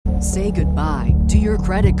Say goodbye to your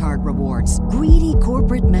credit card rewards. Greedy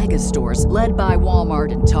corporate mega stores, led by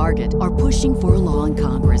Walmart and Target, are pushing for a law in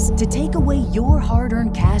Congress to take away your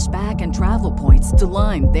hard-earned cash back and travel points to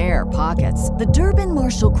line their pockets. The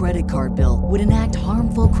Durbin-Marshall credit card bill would enact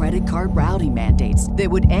harmful credit card routing mandates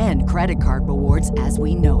that would end credit card rewards as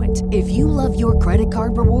we know it. If you love your credit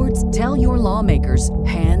card rewards, tell your lawmakers,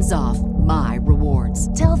 hands off my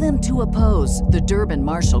rewards. Tell them to oppose the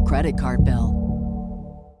Durbin-Marshall credit card bill.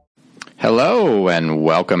 Hello, and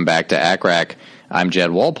welcome back to ACRAC. I'm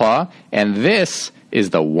Jed Wolpaw, and this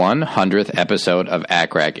is the 100th episode of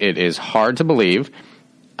ACRAC. It is hard to believe.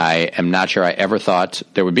 I am not sure I ever thought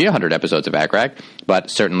there would be 100 episodes of ACRAC,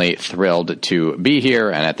 but certainly thrilled to be here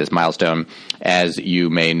and at this milestone. As you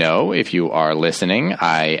may know, if you are listening,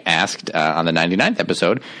 I asked on the 99th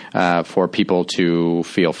episode for people to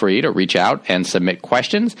feel free to reach out and submit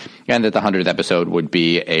questions, and that the 100th episode would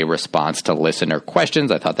be a response to listener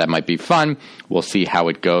questions. I thought that might be fun. We'll see how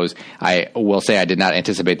it goes. I will say I did not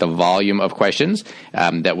anticipate the volume of questions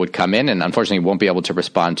that would come in, and unfortunately won't be able to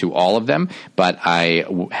respond to all of them, but I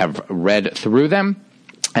have read through them.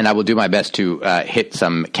 And I will do my best to hit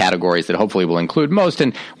some categories that hopefully will include most,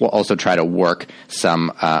 and we'll also try to work some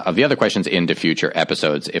of the other questions into future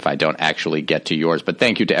episodes if I don't actually get to yours. But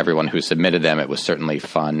thank you to everyone who submitted them. It was certainly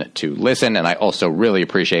fun to listen, and I also really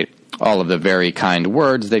appreciate all of the very kind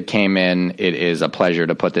words that came in. It is a pleasure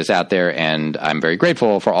to put this out there, and I'm very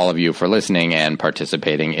grateful for all of you for listening and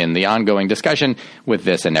participating in the ongoing discussion with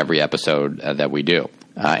this and every episode that we do.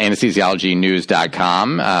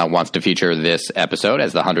 Anesthesiologynews.com wants to feature this episode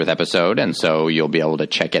as the 100th episode, and so you'll be able to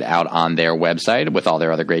check it out on their website with all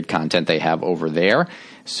their other great content they have over there.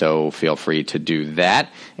 So feel free to do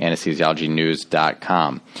that,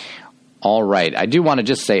 anesthesiologynews.com. All right. I do want to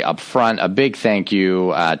just say up front a big thank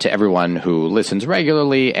you to everyone who listens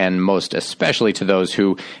regularly, and most especially to those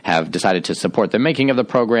who have decided to support the making of the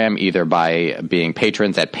program, either by being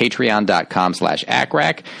patrons at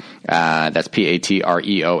patreon.com/ACRAC. That's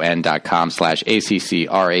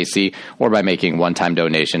patreon.com/ACCRAC, or by making one-time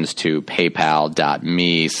donations to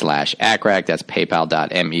paypal.me/ACRAC. That's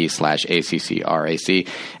paypal.me/ACCRAC.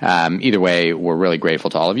 Either way, we're really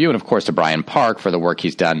grateful to all of you, and of course to Brian Park for the work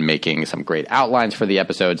he's done making some great outlines for the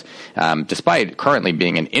episodes. Despite currently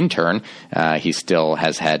being an intern, he still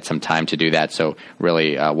has had some time to do that, so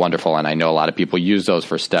really wonderful, and I know a lot of people use those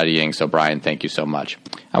for studying, so Brian, thank you so much.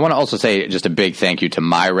 I want to also say just a big thank you to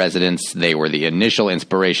my residents. They were the initial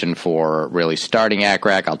inspiration for really starting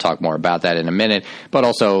ACRAC. I'll talk more about that in a minute, but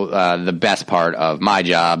also the best part of my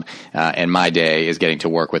job and my day is getting to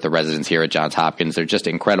work with the residents here at Johns Hopkins. They're just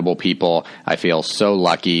incredible people. I feel so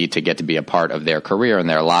lucky to get to be a part of their career and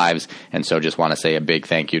their lives, and so just want to say a big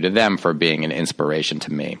thank you to them for being an inspiration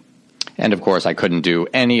to me. And, of course, I couldn't do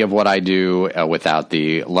any of what I do without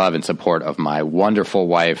the love and support of my wonderful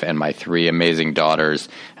wife and my 3 amazing daughters.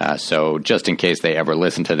 So just in case they ever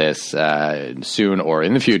listen to this soon or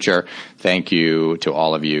in the future, thank you to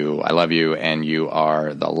all of you. I love you, and you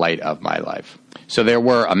are the light of my life. So there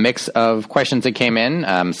were a mix of questions that came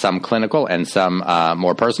in, some clinical and some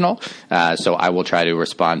more personal. So I will try to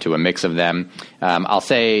respond to a mix of them. I'll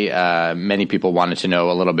say many people wanted to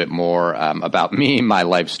know a little bit more about me, my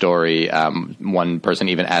life story. One person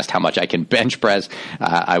even asked how much I can bench press.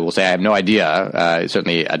 I will say I have no idea.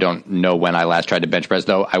 Certainly I don't know when I last tried to bench press,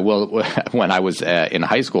 though I will. When I was in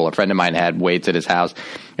high school, a friend of mine had weights at his house,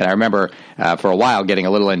 and I remember for a while getting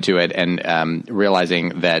a little into it and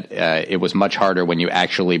realizing that it was much harder when you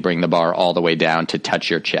actually bring the bar all the way down to touch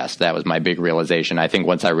your chest. That was my big realization. I think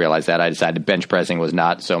once I realized that, I decided bench pressing was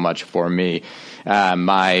not so much for me.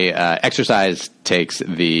 My exercise takes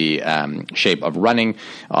the shape of running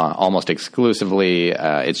almost exclusively.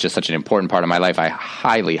 It's just such an important part of my life. I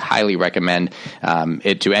highly, highly recommend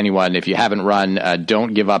it to anyone. If you haven't run,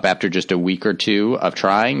 don't give up after just a week or two of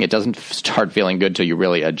trying. It doesn't start feeling good till you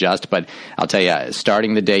really adjust, but I'll tell you,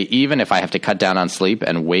 starting the day, even if I have to cut down on sleep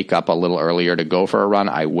and wake up a little earlier to go for a run,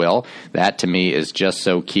 I will. That, to me, is just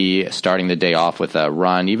so key, starting the day off with a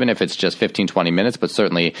run, even if it's just 15, 20 minutes, but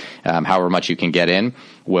certainly however much you can get in,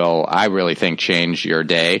 will, I really think, change your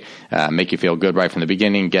day, make you feel good right from the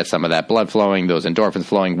beginning, get some of that blood flowing, those endorphins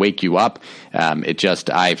flowing, wake you up.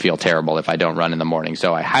 I feel terrible if I don't run in the morning.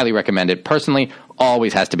 So I highly recommend it. Personally,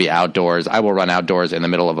 always has to be outdoors. I will run outdoors in the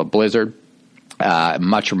middle of a blizzard.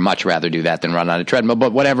 Much rather do that than run on a treadmill,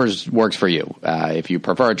 but whatever works for you. If you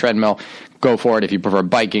prefer a treadmill, go for it. If you prefer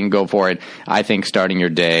biking, go for it. I think starting your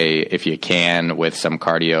day, if you can, with some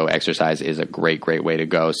cardio exercise is a great way to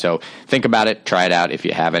go. So think about it, try it out if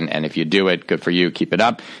you haven't, and if you do it, good for you, keep it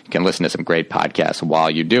up. You can listen to some great podcasts while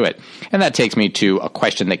you do it. And that takes me to a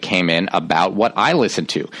question that came in about what I listen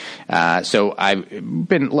to. So I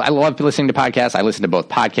love listening to podcasts. I listen to both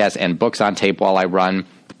podcasts and books on tape while I run.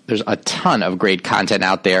 There's a ton of great content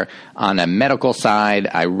out there. On a medical side,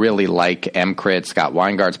 I really like MCRIT, Scott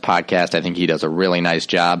Weingard's podcast. I think he does a really nice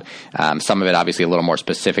job. Some of it obviously a little more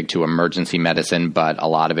specific to emergency medicine, but a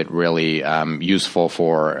lot of it really useful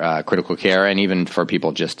for critical care and even for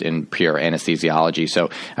people just in pure anesthesiology. So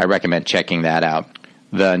I recommend checking that out.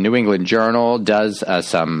 The New England Journal does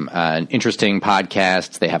some interesting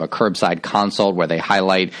podcasts. They have a curbside consult where they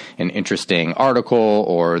highlight an interesting article,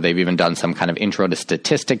 or they've even done some kind of intro to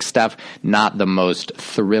statistics stuff. Not the most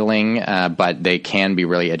thrilling, but they can be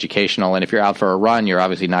really educational. And if you're out for a run, you're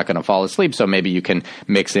obviously not going to fall asleep, so maybe you can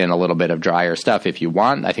mix in a little bit of drier stuff if you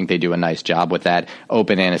want. I think they do a nice job with that.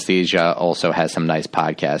 Open Anesthesia also has some nice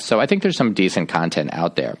podcasts. So I think there's some decent content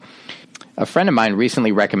out there. A friend of mine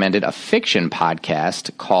recently recommended a fiction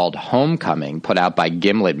podcast called Homecoming, put out by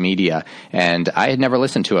Gimlet Media. And I had never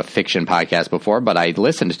listened to a fiction podcast before, but I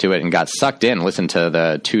listened to it and got sucked in, listened to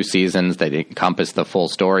the 2 seasons that encompassed the full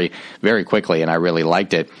story very quickly, and I really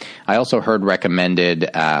liked it. I also heard recommended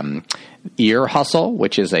Ear Hustle,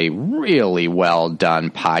 which is a really well-done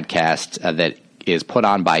podcast that is put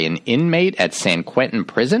on by an inmate at San Quentin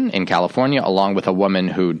Prison in California, along with a woman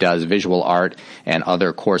who does visual art and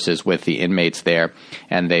other courses with the inmates there.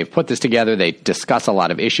 And they've put this together. They discuss a lot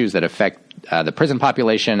of issues that affect the prison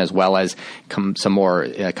population, as well as some more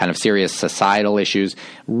kind of serious societal issues.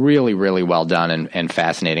 Really well done and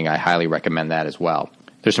fascinating. I highly recommend that as well.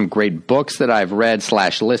 There's some great books that I've read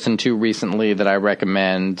 / listened to recently that I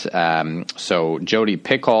recommend. So Jodi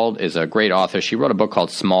Picoult is a great author. She wrote a book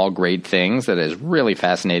called Small Great Things that is really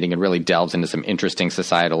fascinating and really delves into some interesting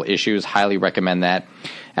societal issues. Highly recommend that.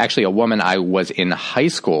 Actually, a woman I was in high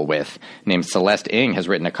school with named Celeste Ng has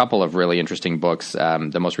written a couple of really interesting books,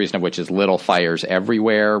 the most recent of which is Little Fires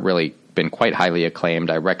Everywhere, really been quite highly acclaimed.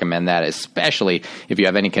 I recommend that, especially if you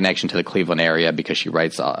have any connection to the Cleveland area, because she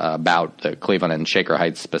writes about the Cleveland and Shaker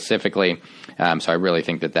Heights specifically. So I really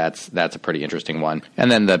think that's a pretty interesting one.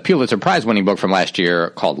 And then the Pulitzer Prize winning book from last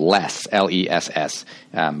year called Less, Less,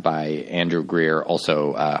 by Andrew Greer,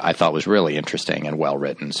 also I thought was really interesting and well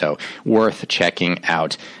written. So worth checking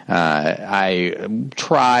out. My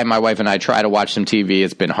wife and I try to watch some TV.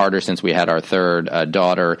 It's been harder since we had our third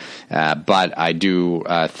daughter, but I do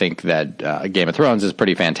think that Game of Thrones is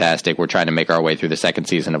pretty fantastic. We're trying to make our way through the second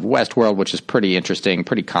season of Westworld, which is pretty interesting,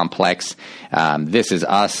 pretty complex. This Is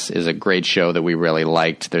Us is a great show that we really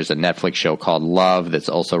liked. There's a Netflix show called Love that's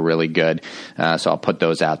also really good. So I'll put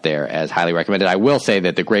those out there as highly recommended. I will say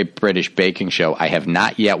that the Great British Baking Show I have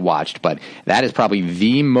not yet watched, but that is probably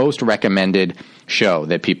the most recommended show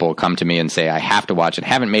that people come to me and say, I have to watch it.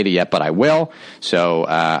 Haven't made it yet, but I will. So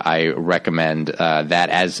I recommend that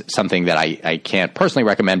as something that I can't personally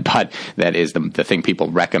recommend, but that is the thing people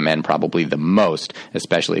recommend probably the most,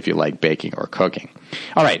 especially if you like baking or cooking.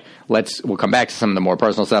 All right, we'll come back to some of the more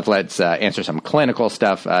personal stuff. Let's answer some clinical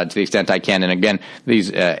stuff to the extent I can. And again,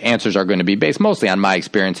 these answers are going to be based mostly on my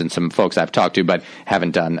experience and some folks I've talked to, but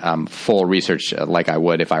haven't done full research like I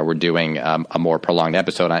would if I were doing a more prolonged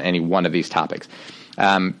episode on any one of these topics.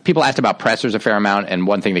 People asked about pressors a fair amount, and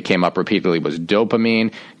one thing that came up repeatedly was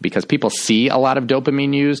dopamine, because people see a lot of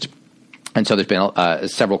dopamine used. And so there's been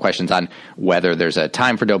several questions on whether there's a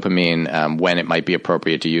time for dopamine, when it might be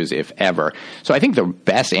appropriate to use, if ever. So I think the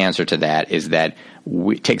best answer to that is that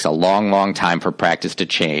it takes a long time for practice to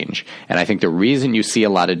change. And I think the reason you see a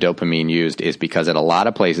lot of dopamine used is because at a lot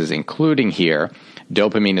of places, including here,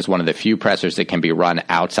 dopamine is one of the few pressors that can be run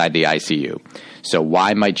outside the ICU. So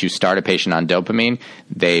why might you start a patient on dopamine?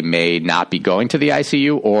 They may not be going to the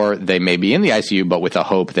ICU, or they may be in the ICU, but with a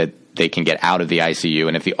hope that they can get out of the ICU.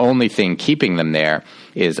 And if the only thing keeping them there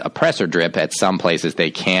is a pressor drip, at some places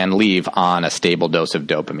they can leave on a stable dose of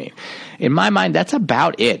dopamine. In my mind, that's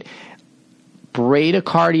about it.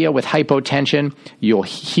 Bradycardia with hypotension, you'll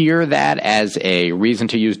hear that as a reason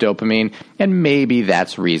to use dopamine, and maybe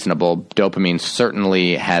that's reasonable. Dopamine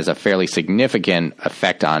certainly has a fairly significant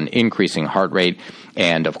effect on increasing heart rate,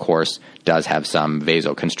 and of course, does have some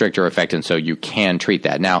vasoconstrictor effect, and so you can treat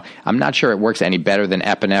that. Now, I'm not sure it works any better than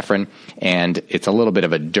epinephrine, and it's a little bit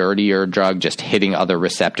of a dirtier drug, just hitting other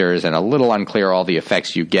receptors, and a little unclear all the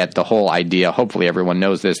effects you get. The whole idea, hopefully everyone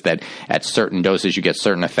knows this, that at certain doses you get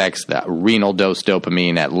certain effects. The renal dose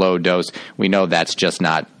dopamine at low dose, we know that's just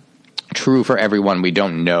not true for everyone. We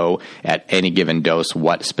don't know at any given dose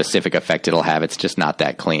what specific effect it'll have. It's just not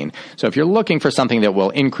that clean. So if you're looking for something that will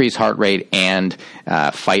increase heart rate and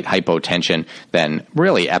fight hypotension, then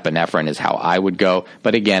really epinephrine is how I would go.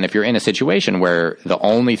 But again, if you're in a situation where the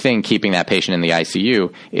only thing keeping that patient in the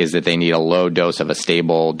ICU is that they need a low dose of a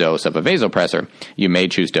stable dose of a vasopressor, you may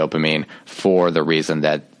choose dopamine for the reason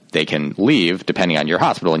that they can leave depending on your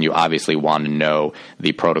hospital, and you obviously want to know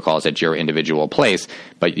the protocols at your individual place,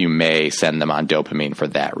 but you may send them on dopamine for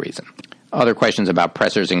that reason. Other questions about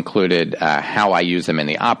pressors included how I use them in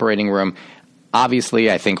the operating room.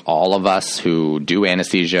 Obviously, I think all of us who do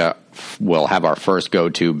anesthesia will have our first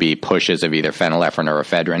go-to be pushes of either phenylephrine or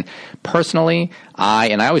ephedrine. Personally,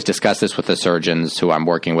 I always discuss this with the surgeons who I'm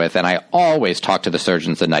working with, and I always talk to the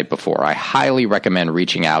surgeons the night before. I highly recommend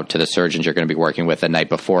reaching out to the surgeons you're going to be working with the night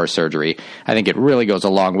before surgery. I think it really goes a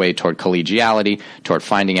long way toward collegiality, toward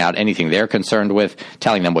finding out anything they're concerned with,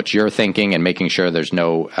 telling them what you're thinking, and making sure there's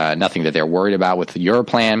nothing that they're worried about with your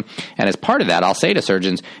plan. And as part of that, I'll say to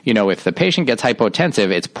surgeons, if the patient gets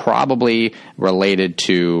hypotensive, it's probably related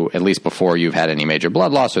to, at least before you've had any major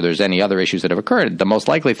blood loss or there's any other issues that have occurred, the most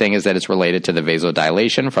likely thing is that it's related to the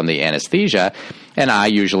vasodilation from the anesthesia, and I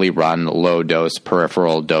usually run low-dose,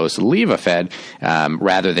 peripheral dose Levophed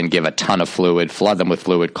rather than give a ton of fluid, flood them with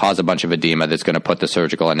fluid, cause a bunch of edema that's going to put the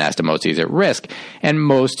surgical anastomoses at risk, and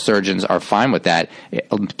most surgeons are fine with that,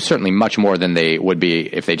 certainly much more than they would be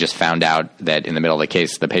if they just found out that in the middle of the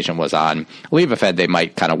case the patient was on Levophed. They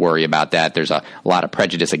might kind of worry about that. There's a lot of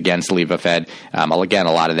prejudice against Levophed. Again,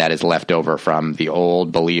 a lot of that is left over from the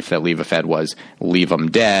old belief that Levophed was leave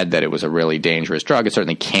them dead, that it was a really dangerous drug. It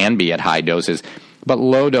certainly can be at high doses, but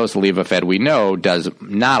low-dose Levophed, we know, does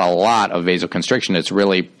not a lot of vasoconstriction. It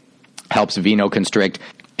really helps venoconstrict,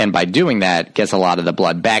 and by doing that, gets a lot of the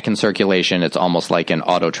blood back in circulation. It's almost like an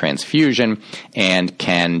autotransfusion and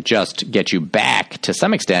can just get you back, to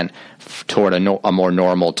some extent, toward a more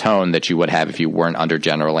normal tone that you would have if you weren't under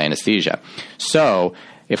general anesthesia. So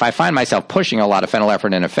if I find myself pushing a lot of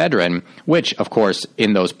phenylephrine and ephedrine, which, of course,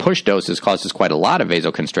 in those push doses causes quite a lot of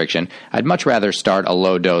vasoconstriction, I'd much rather start a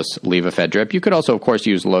low-dose Levophed drip. You could also, of course,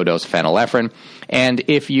 use low-dose phenylephrine. And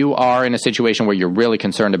if you are in a situation where you're really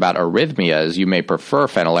concerned about arrhythmias, you may prefer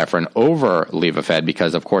phenylephrine over Levophed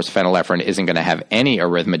because, of course, phenylephrine isn't going to have any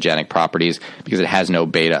arrhythmogenic properties because it has no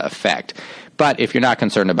beta effect. But if you're not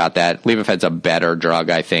concerned about that, Levophed's a better drug,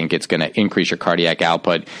 I think. It's going to increase your cardiac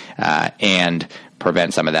output and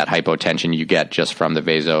prevent some of that hypotension you get just from the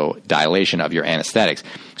vasodilation of your anesthetics.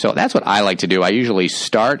 So that's what I like to do. I usually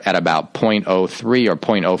start at about 0.03 or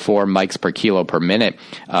 0.04 mics per kilo per minute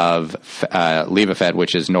of Levophed,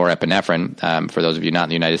 which is norepinephrine, for those of you not in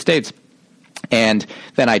the United States. And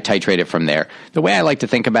then I titrate it from there. The way I like to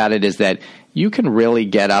think about it is that you can really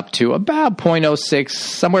get up to about 0.06,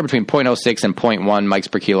 somewhere between 0.06 and 0.1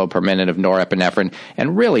 mics per kilo per minute of norepinephrine,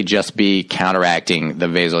 and really just be counteracting the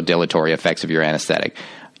vasodilatory effects of your anesthetic.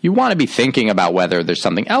 You want to be thinking about whether there's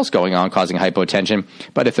something else going on causing hypotension,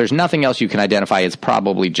 but if there's nothing else you can identify, it's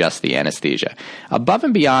probably just the anesthesia. Above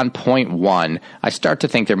and beyond 0.1, I start to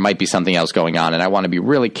think there might be something else going on, and I want to be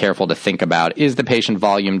really careful to think about, is the patient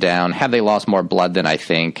volume down? Have they lost more blood than I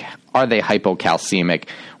think? Are they hypocalcemic?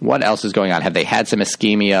 What else is going on? Have they had some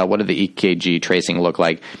ischemia? What do the EKG tracing look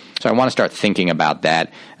like? So I want to start thinking about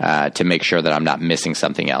that to make sure that I'm not missing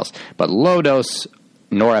something else. But low-dose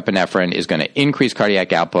norepinephrine is going to increase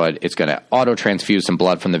cardiac output. It's going to auto-transfuse some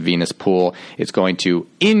blood from the venous pool. It's going to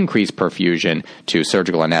increase perfusion to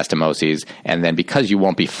surgical anastomoses. And then because you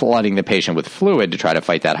won't be flooding the patient with fluid to try to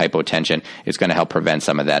fight that hypotension, it's going to help prevent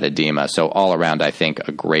some of that edema. So all around, I think,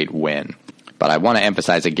 a great win. But I want to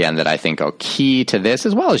emphasize again that I think a key to this,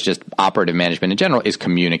 as well as just operative management in general, is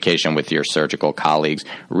communication with your surgical colleagues.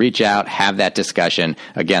 Reach out, have that discussion.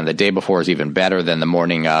 Again, the day before is even better than the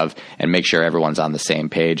morning of, and make sure everyone's on the same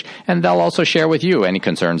page. And they'll also share with you any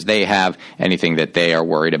concerns they have, anything that they are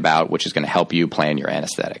worried about, which is going to help you plan your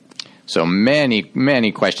anesthetic. So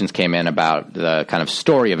many questions came in about the kind of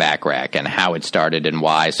story of ACRAC and how it started and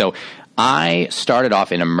why. So I started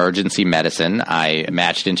off in emergency medicine. I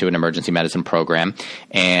matched into an emergency medicine program.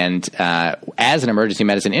 And as an emergency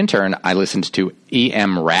medicine intern, I listened to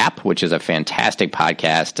EM Rap, which is a fantastic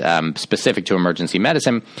podcast specific to emergency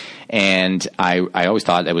medicine. And I always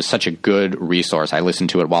thought it was such a good resource. I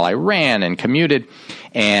listened to it while I ran and commuted.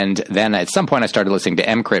 And then at some point I started listening to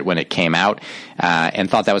MCRIT when it came out and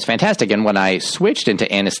thought that was fantastic. And when I switched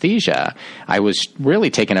into anesthesia, I was really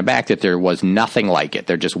taken aback that there was nothing like it.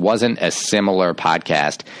 There just wasn't a similar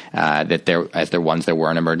podcast as there ones there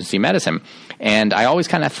were in emergency medicine. And I always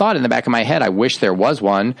kind of thought in the back of my head, I wish there was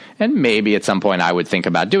one, and maybe at some point I would think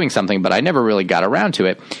about doing something, but I never really got around to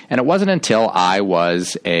it. And it wasn't until I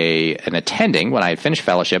was an attending, when I had finished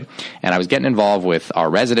fellowship, and I was getting involved with our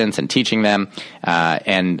residents and teaching them,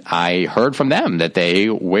 and I heard from them that they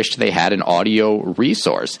wished they had an audio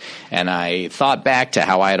resource. And I thought back to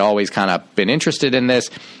how I had always kind of been interested in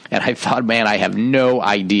this. And I thought, man, I have no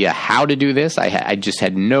idea how to do this. I just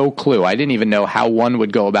had no clue. I didn't even know how one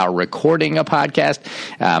would go about recording a podcast,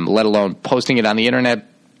 let alone posting it on the internet.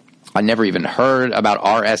 I never even heard about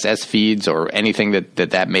RSS feeds or anything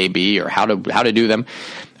that may be, or how to do them.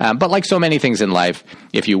 But like so many things in life,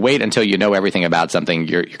 if you wait until you know everything about something,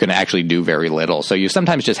 you're going to actually do very little. So you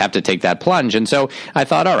sometimes just have to take that plunge. And so I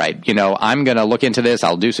thought, all right, I'm going to look into this.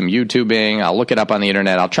 I'll do some YouTubing. I'll look it up on the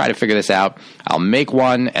internet. I'll try to figure this out. I'll make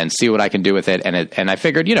one and see what I can do with it. And I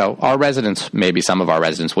figured, our residents, maybe some of our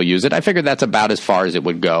residents will use it. I figured that's about as far as it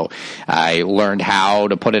would go. I learned how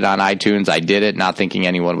to put it on iTunes. I did it, not thinking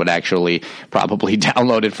anyone would actually probably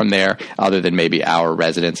download it from there, other than maybe our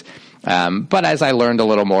residents. But as I learned a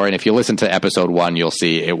little more, and if you listen to episode 1, you'll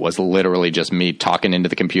see it was literally just me talking into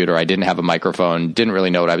the computer. I didn't have a microphone, didn't really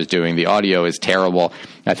know what I was doing. The audio is terrible.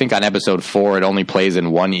 I think on episode 4, it only plays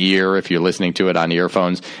in one ear if you're listening to it on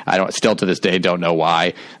earphones. Still to this day don't know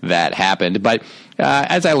why that happened. But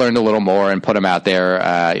as I learned a little more and put them out there,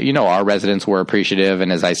 our residents were appreciative.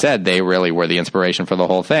 And as I said, they really were the inspiration for the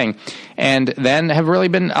whole thing. And then have really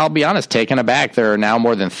been, I'll be honest, taken aback. There are now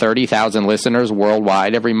more than 30,000 listeners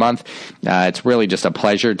worldwide every month. It's really just a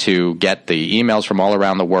pleasure to get the emails from all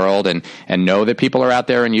around the world and know that people are out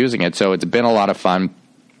there and using it. So it's been a lot of fun.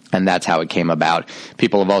 And that's how it came about.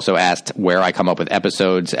 People have also asked where I come up with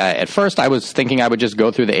episodes. At first, I was thinking I would just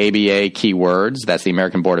go through the ABA keywords. That's the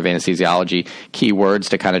American Board of Anesthesiology keywords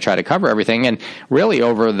to kind of try to cover everything. And really,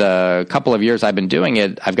 over the couple of years I've been doing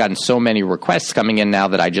it, I've gotten so many requests coming in now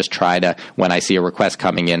that I just try to, when I see a request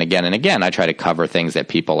coming in again and again, I try to cover things that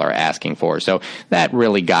people are asking for. So that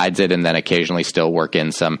really guides it, and then occasionally still work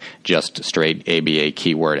in some just straight ABA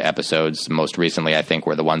keyword episodes. Most recently, I think,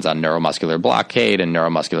 were the ones on neuromuscular blockade and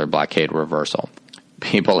neuromuscular blockade reversal.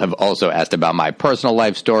 People have also asked about my personal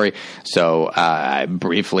life story. So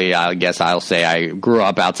briefly, I guess I'll say I grew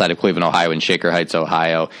up outside of Cleveland, Ohio, in Shaker Heights,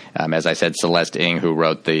 Ohio. As I said, Celeste Ng, who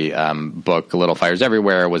wrote the book Little Fires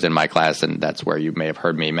Everywhere, was in my class, and that's where you may have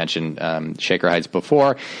heard me mention Shaker Heights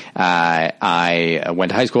before. I went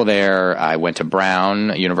to high school there. I went to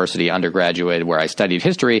Brown University undergraduate, where I studied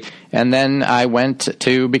history, and then I went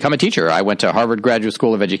to become a teacher. I went to Harvard Graduate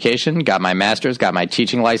School of Education, got my master's, got my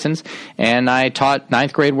teaching license, and I taught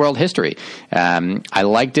ninth grade world history. I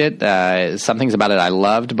liked it. Some things about it I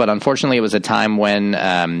loved, but unfortunately it was a time when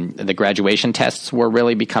the graduation tests were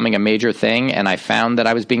really becoming a major thing, and I found that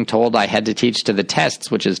I was being told I had to teach to the tests,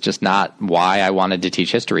 which is just not why I wanted to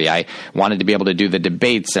teach history. I wanted to be able to do the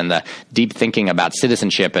debates and the deep thinking about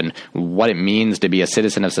citizenship and what it means to be a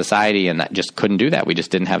citizen of society, and I just couldn't do that. We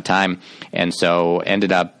just didn't have time, and so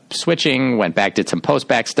ended up switching, went back, did some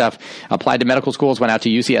post-bac stuff, applied to medical schools, went out to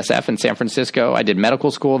UCSF in San Francisco. I did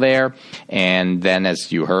medical school there, and then,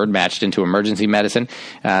 as you heard, matched into emergency medicine.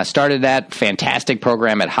 Started that fantastic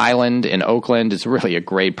program at Highland in Oakland. It's really a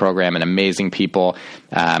great program and amazing people.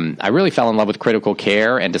 I really fell in love with critical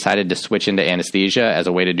care and decided to switch into anesthesia as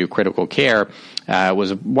a way to do critical care. It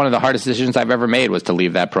was one of the hardest decisions I've ever made, was to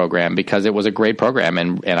leave that program, because it was a great program,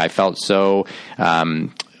 and I felt so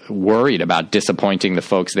worried about disappointing the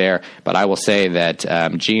folks there. But I will say that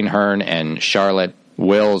Gene Hearn and Charlotte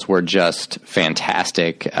Wills were just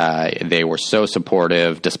fantastic. They were so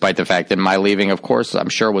supportive, despite the fact that my leaving, of course, I'm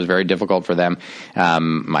sure was very difficult for them.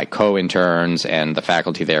 My co-interns and the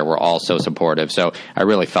faculty there were all so supportive. So I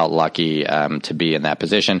really felt lucky to be in that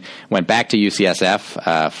position. Went back to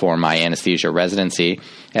UCSF for my anesthesia residency.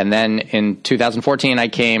 And then in 2014, I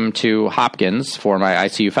came to Hopkins for my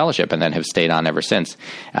ICU fellowship, and then have stayed on ever since.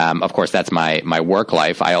 Of course, that's my work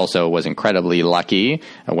life. I also was incredibly lucky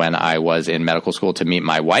when I was in medical school to meet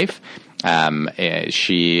my wife.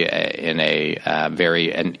 She, in a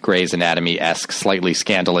very Grey's Anatomy-esque, slightly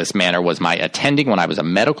scandalous manner, was my attending when I was a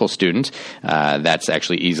medical student. That's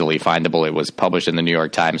actually easily findable. It was published in the New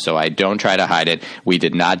York Times, so I don't try to hide it. We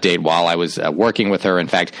did not date while I was working with her. In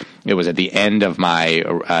fact, it was at the end of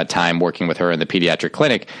my time working with her in the pediatric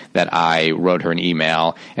clinic that I wrote her an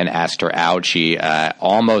email and asked her out. She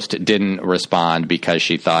almost didn't respond because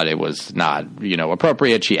she thought it was not,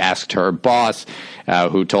 appropriate. She asked her boss,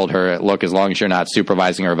 who told her, look, as long as you're not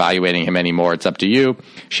supervising or evaluating him anymore, it's up to you.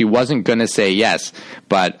 She wasn't going to say yes,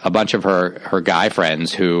 but a bunch of her guy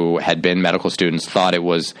friends who had been medical students thought it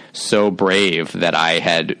was so brave that I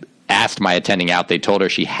had asked my attending out. They told her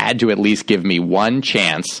she had to at least give me one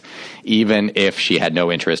chance, even if she had no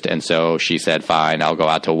interest. And so she said, fine, I'll go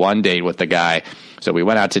out to one date with the guy. So we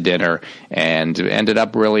went out to dinner and ended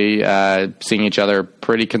up really seeing each other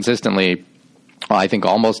pretty consistently. I think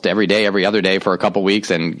almost every day, every other day for a couple weeks,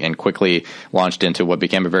 and quickly launched into what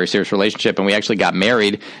became a very serious relationship. And we actually got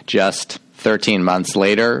married just 13 months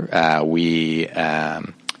later. We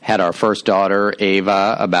had our first daughter,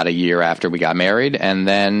 Ava, about a year after we got married, and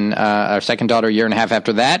then our second daughter a year and a half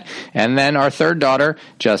after that, and then our third daughter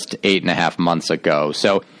just 8.5 months ago.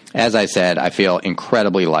 So as I said, I feel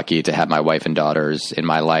incredibly lucky to have my wife and daughters in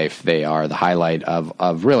my life. They are the highlight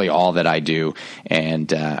of really all that I do,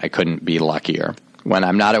 and I couldn't be luckier. When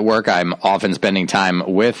I'm not at work, I'm often spending time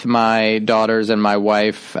with my daughters and my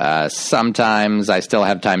wife. Sometimes I still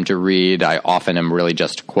have time to read. I often am really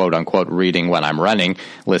just quote-unquote reading when I'm running,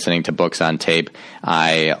 listening to books on tape.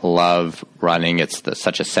 I love running. It's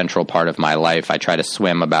such a central part of my life. I try to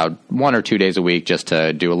swim about 1 or 2 days a week just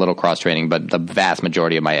to do a little cross-training, but the vast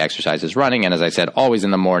majority of my exercise is running. And as I said, always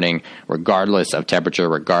in the morning, regardless of temperature,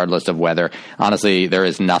 regardless of weather. Honestly, there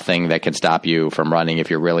is nothing that can stop you from running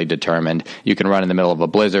if you're really determined. You can run in the middle of a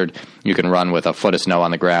blizzard. You can run with a foot of snow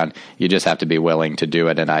on the ground. You just have to be willing to do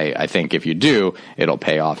it. And I think if you do, it'll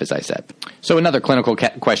pay off, as I said. So another clinical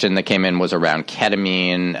question that came in was around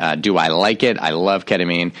ketamine. Do I like it? I love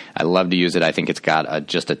ketamine. I love to use it. I think it's got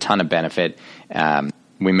just a ton of benefit.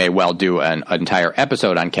 We may well do an entire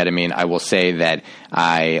episode on ketamine. I will say that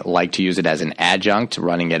I like to use it as an adjunct,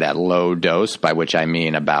 running it at low dose, by which I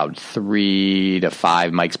mean about 3 to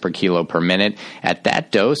 5 mics per kilo per minute. At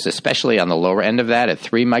that dose, especially on the lower end of that, at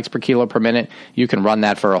 3 mics per kilo per minute, you can run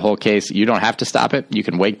that for a whole case. You don't have to stop it. You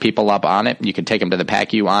can wake people up on it. You can take them to the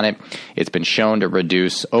PACU on it. It's been shown to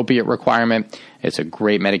reduce opiate requirement. It's a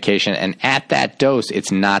great medication, and at that dose,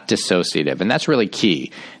 it's not dissociative, and that's really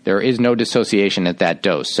key. There is no dissociation at that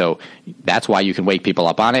dose, so that's why you can wake people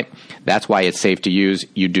up on it. That's why it's safe to use.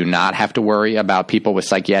 You do not have to worry about people with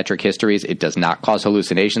psychiatric histories. It does not cause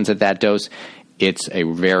hallucinations at that dose. It's a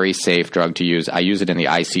very safe drug to use. I use it in the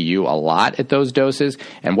ICU a lot at those doses,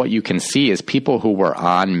 and what you can see is people who were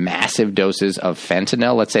on massive doses of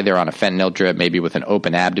fentanyl, let's say they're on a fentanyl drip, maybe with an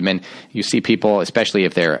open abdomen, you see people, especially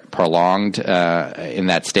if they're prolonged in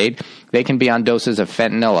that state, they can be on doses of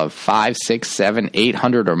fentanyl of 5, 6, 7,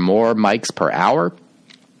 800 or more mics per hour.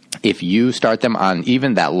 If you start them on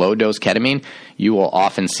even that low-dose ketamine, you will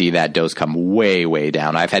often see that dose come way, way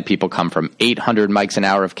down. I've had people come from 800 mics an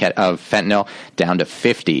hour of fentanyl down to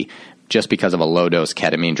 50 just because of a low-dose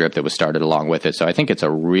ketamine drip that was started along with it. So I think it's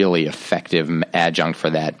a really effective adjunct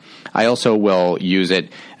for that. I also will use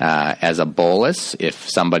it as a bolus if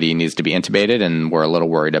somebody needs to be intubated and we're a little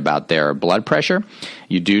worried about their blood pressure.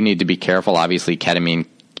 You do need to be careful. Obviously, ketamine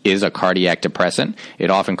is a cardiac depressant. It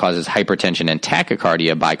often causes hypertension and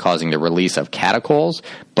tachycardia by causing the release of catechols,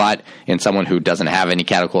 but in someone who doesn't have any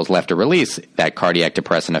catechols left to release, that cardiac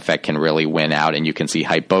depressant effect can really win out, and you can see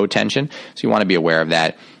hypotension. So you want to be aware of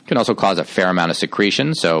that. It can also cause a fair amount of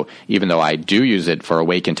secretion, so even though I do use it for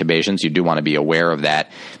awake intubations, you do want to be aware of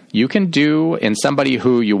that. You can do, in somebody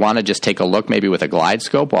who you want to just take a look maybe with a glide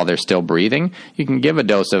scope while they're still breathing, you can give a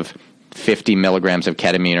dose of 50 milligrams of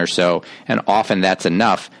ketamine or so, and often that's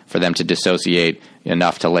enough for them to dissociate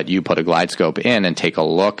enough to let you put a glide scope in and take a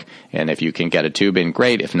look. And if you can get a tube in,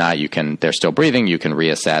 great. If not, they're still breathing, you can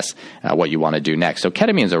reassess what you want to do next. So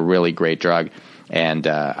ketamine is a really great drug, and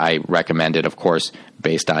I recommend it, of course,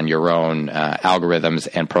 based on your own algorithms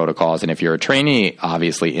and protocols. And if you're a trainee,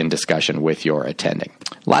 obviously in discussion with your attending.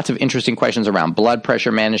 Lots of interesting questions around blood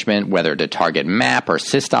pressure management, whether to target MAP or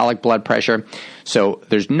systolic blood pressure. So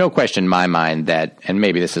there's no question in my mind that, and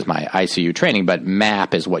maybe this is my ICU training, but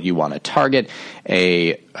MAP is what you want to target.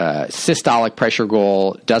 A systolic pressure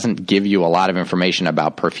goal doesn't give you a lot of information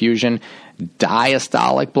about perfusion.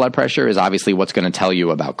 Diastolic blood pressure is obviously what's going to tell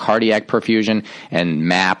you about cardiac perfusion, and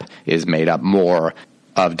MAP is made up more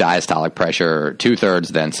of diastolic pressure 2/3,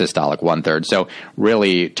 then systolic 1/3. So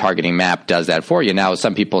really targeting MAP does that for you. Now,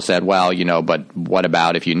 some people said, well, but what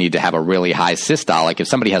about if you need to have a really high systolic? If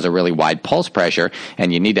somebody has a really wide pulse pressure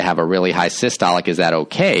and you need to have a really high systolic, is that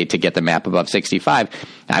okay to get the MAP above 65?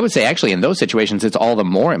 I would say actually in those situations, it's all the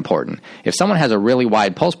more important. If someone has a really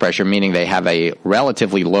wide pulse pressure, meaning they have a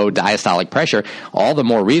relatively low diastolic pressure, all the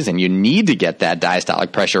more reason you need to get that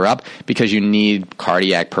diastolic pressure up, because you need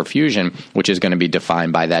cardiac perfusion, which is going to be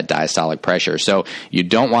defined by that diastolic pressure. So you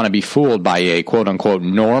don't want to be fooled by a quote-unquote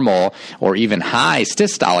normal or even high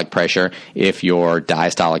systolic pressure if your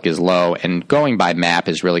diastolic is low, and going by MAP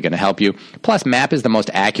is really going to help you. Plus, MAP is the most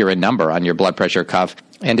accurate number on your blood pressure cuff.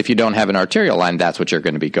 And if you don't have an arterial line, that's what you're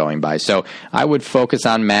going to be going by. So I would focus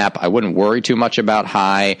on MAP. I wouldn't worry too much about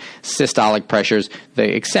high systolic pressures.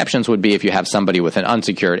 The exceptions would be if you have somebody with an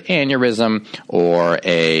unsecured aneurysm, or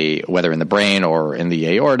whether in the brain or in the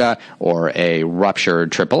aorta, or a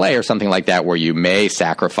ruptured AAA or something like that, where you may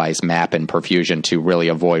sacrifice MAP and perfusion to really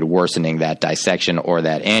avoid worsening that dissection or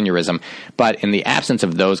that aneurysm. But in the absence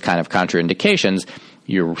of those kind of contraindications,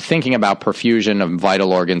 you're thinking about perfusion of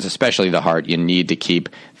vital organs, especially the heart, you need to keep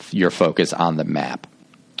your focus on the MAP.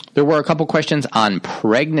 There were a couple questions on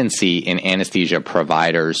pregnancy in anesthesia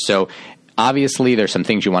providers. So obviously, there's some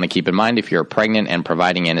things you want to keep in mind if you're pregnant and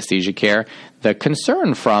providing anesthesia care. The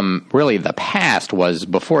concern from really the past was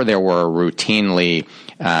before there were routinely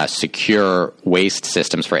secure waste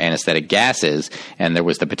systems for anesthetic gases, and there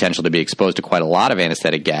was the potential to be exposed to quite a lot of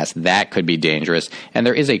anesthetic gas. That could be dangerous, and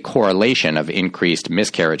there is a correlation of increased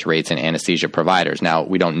miscarriage rates in anesthesia providers. Now,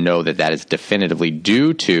 we don't know that that is definitively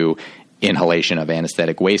due to inhalation of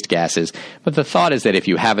anesthetic waste gases, but the thought is that if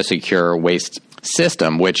you have a secure waste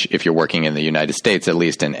system, which if you're working in the United States, at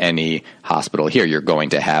least in any hospital here, you're going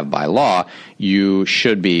to have by law, you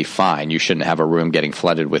should be fine. You shouldn't have a room getting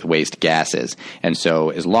flooded with waste gases. And so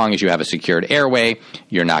as long as you have a secured airway,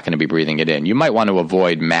 you're not going to be breathing it in. You might want to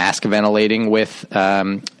avoid mask ventilating with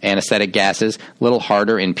anesthetic gases, a little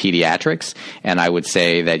harder in pediatrics. And I would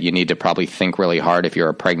say that you need to probably think really hard if you're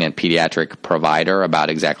a pregnant pediatric provider about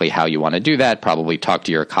exactly how you want to do that. Probably talk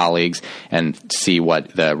to your colleagues and see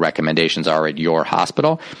what the recommendations are at your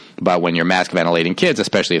hospital. But when you're mask ventilating kids,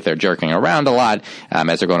 especially if they're jerking around a lot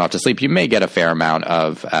as they're going off to sleep, you may get a fair amount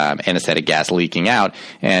of anesthetic gas leaking out.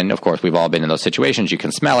 And, of course, we've all been in those situations. You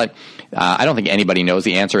can smell it. I don't think anybody knows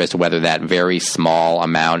the answer as to whether that very small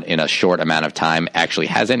amount in a short amount of time actually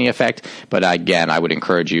has any effect. But, again, I would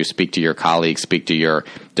encourage you, speak to your colleagues, speak to your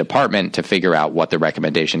department to figure out what the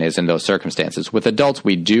recommendation is in those circumstances. With adults,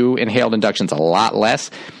 we do inhaled inductions a lot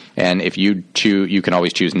less. And if you can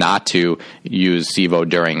always choose not to use SIVO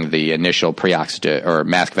during the initial pre-oxygen or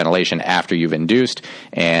mask ventilation after you've induced,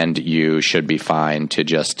 and you should be fine to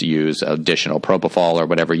just use additional propofol or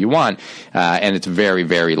whatever you want. And it's very,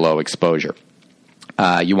 very low exposure.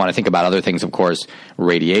 You want to think about other things, of course,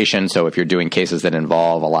 radiation. So if you're doing cases that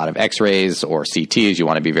involve a lot of x-rays or CTs, you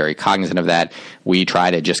want to be very cognizant of that. We try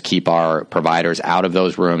to just keep our providers out of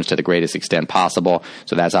those rooms to the greatest extent possible.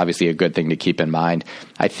 So that's obviously a good thing to keep in mind.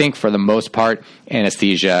 I think for the most part,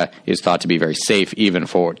 anesthesia is thought to be very safe, even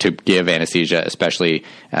to give anesthesia, especially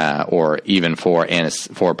or even for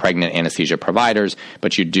pregnant anesthesia providers.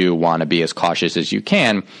 But you do want to be as cautious as you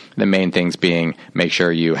can. The main things being make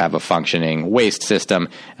sure you have a functioning waste system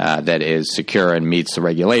that is secure and meets the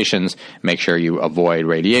regulations. Make sure you avoid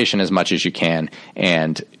radiation as much as you can,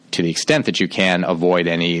 and to the extent that you can, avoid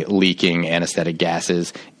any leaking anesthetic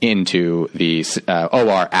gases into the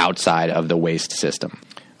OR outside of the waste system.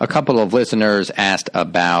 A couple of listeners asked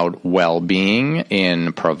about well-being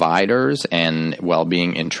in providers and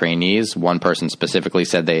well-being in trainees. One person specifically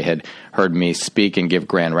said they had heard me speak and give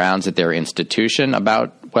grand rounds at their institution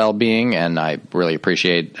about well-being, and I really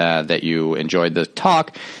appreciate that you enjoyed the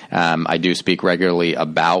talk. I do speak regularly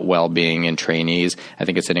about well-being in trainees. I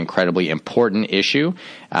think it's an incredibly important issue.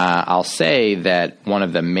 I'll say that one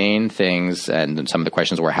of the main things, and some of the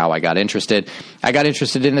questions were how I got interested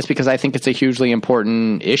in this because I think it's a hugely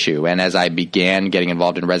important issue. And as I began getting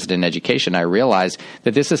involved in resident education, I realized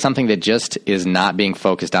that this is something that just is not being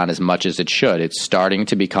focused on as much as it should. It's starting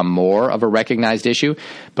to become more of a recognized issue,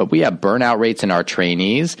 but we have burnout rates in our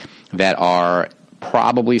trainees that are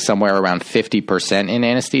probably somewhere around 50% in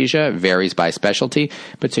anesthesia. It varies by specialty,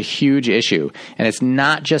 but it's a huge issue. And it's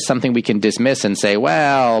not just something we can dismiss and say,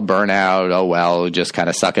 well, burnout, oh well, just kind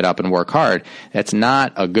of suck it up and work hard. That's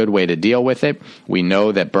not a good way to deal with it. We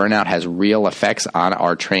know that burnout has real effects on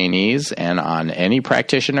our trainees and on any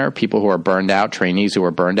practitioner. People who are burned out, trainees who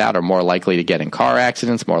are burned out, are more likely to get in car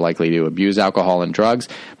accidents, more likely to abuse alcohol and drugs,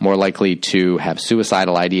 more likely to have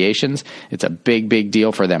suicidal ideations. It's a big, big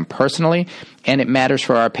deal for them personally. And it matters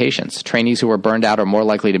for our patients. Trainees who are burned out are more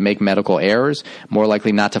likely to make medical errors, more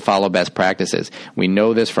likely not to follow best practices. We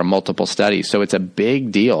know this from multiple studies, so it's a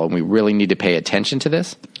big deal, and we really need to pay attention to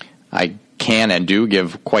this. I can and do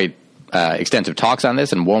give quite extensive talks on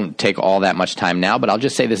this and won't take all that much time now, but I'll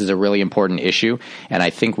just say this is a really important issue, and I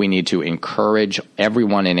think we need to encourage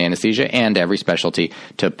everyone in anesthesia and every specialty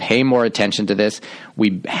to pay more attention to this.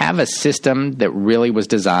 We have a system that really was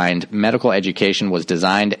designed, medical education was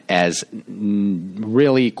designed as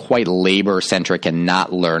really quite labor-centric and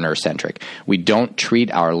not learner-centric. We don't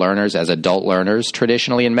treat our learners as adult learners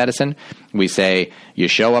traditionally in medicine. We say, you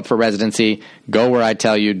show up for residency, go where I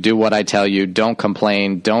tell you, do what I tell you, don't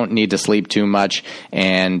complain, don't need to sleep too much,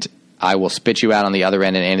 and I will spit you out on the other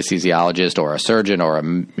end, an anesthesiologist or a surgeon or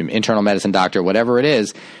an internal medicine doctor, whatever it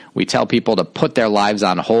is. We tell people to put their lives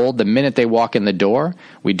on hold the minute they walk in the door.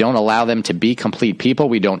 We don't allow them to be complete people.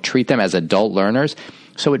 We don't treat them as adult learners.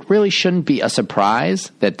 So it really shouldn't be a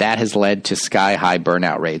surprise that that has led to sky-high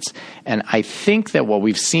burnout rates. And I think that what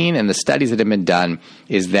we've seen in the studies that have been done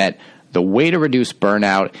is that the way to reduce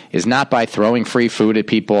burnout is not by throwing free food at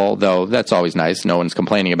people, though that's always nice. No one's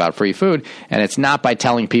complaining about free food. And it's not by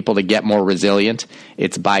telling people to get more resilient.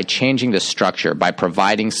 It's by changing the structure, by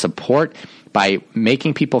providing support, by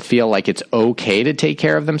making people feel like it's okay to take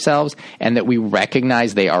care of themselves and that we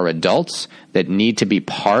recognize they are adults that need to be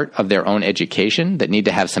part of their own education, that need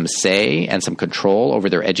to have some say and some control over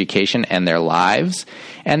their education and their lives,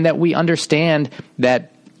 and that we understand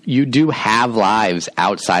that you do have lives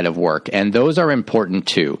outside of work, and those are important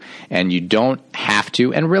too. And you don't have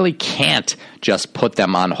to and really can't just put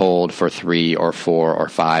them on hold for 3 or 4 or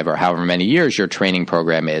 5 or however many years your training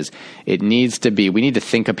program is. It needs to be, we need to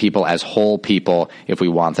think of people as whole people if we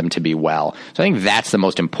want them to be well. So I think that's the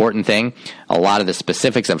most important thing. A lot of the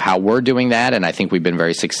specifics of how we're doing that, and I think we've been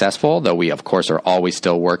very successful, though we, of course, are always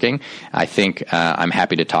still working, I think I'm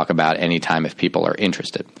happy to talk about anytime if people are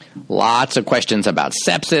interested. Lots of questions about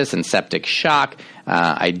sepsis and septic shock.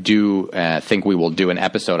 I do think we will do an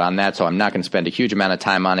episode on that, so I'm not going to spend a huge amount of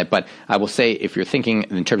time on it. But I will say, if you're thinking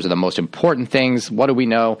in terms of the most important things, what do we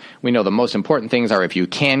know? We know the most important things are if you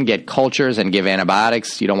can get cultures and give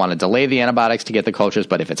antibiotics. You don't want to delay the antibiotics to get the cultures,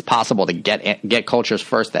 but if it's possible to get cultures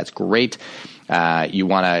first, that's great. You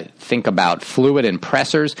want to think about fluid and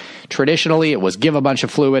pressors. Traditionally, it was give a bunch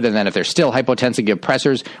of fluid, and then if they're still hypotensive, give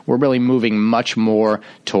pressors. We're really moving much more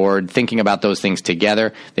toward thinking about those things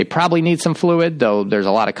together. They probably need some fluid, though there's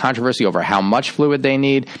a lot of controversy over how much fluid they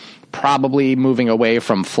need. Probably moving away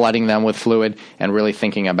from flooding them with fluid and really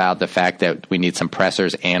thinking about the fact that we need some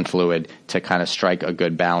pressors and fluid to kind of strike a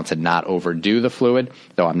good balance and not overdo the fluid,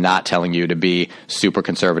 though I'm not telling you to be super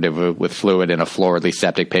conservative with fluid in a floridly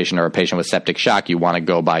septic patient or a patient with septic shock. You want to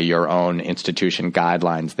go by your own institution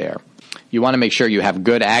guidelines there. You want to make sure you have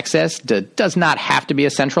good access. It does not have to be a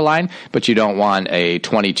central line, but you don't want a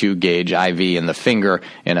 22-gauge IV in the finger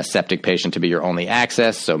in a septic patient to be your only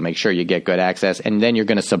access, so make sure you get good access, and then you're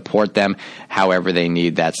going to support them however they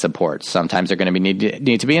need that support. Sometimes they're going to need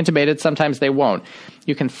to be intubated, sometimes they won't.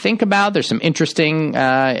 You can think about, there's some interesting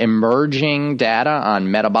emerging data on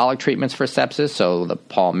metabolic treatments for sepsis. So the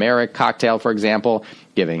Paul Marik cocktail, for example,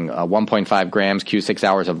 giving 1.5 grams Q6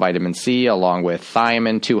 hours of vitamin C along with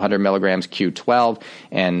thiamine, 200 milligrams Q12,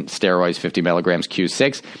 and steroids, 50 milligrams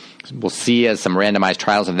Q6. We'll see as some randomized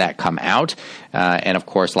trials of that come out. And, of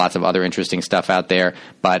course, lots of other interesting stuff out there.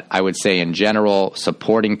 But I would say in general,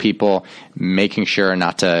 supporting people, making sure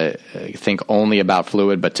not to think only about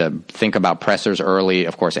fluid, but to think about pressors early,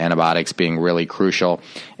 of course, antibiotics being really crucial,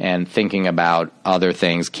 and thinking about other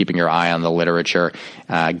things, keeping your eye on the literature,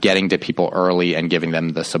 getting to people early and giving them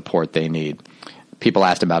the support they need. People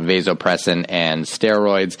asked about vasopressin and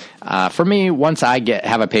steroids. For me, once I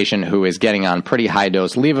have a patient who is getting on pretty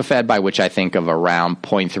high-dose Levophed, by which I think of around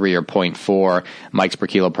 0.3 or 0.4 mics per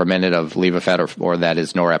kilo per minute of Levophed, or that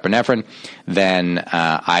is norepinephrine, then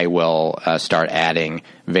I will start adding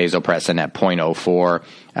vasopressin at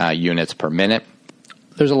 0.04 units per minute.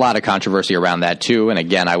 There's a lot of controversy around that, too. And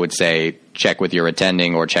again, I would say check with your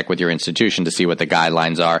attending or check with your institution to see what the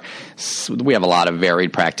guidelines are. We have a lot of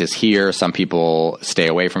varied practice here. Some people stay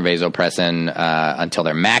away from vasopressin until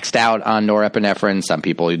they're maxed out on norepinephrine. Some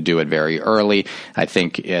people do it very early. I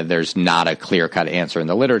think there's not a clear-cut answer in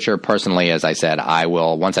the literature. Personally, as I said, I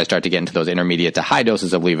will, once I start to get into those intermediate to high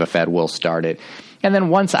doses of Levophed, we'll start it. And then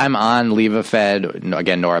once I'm on Levophed,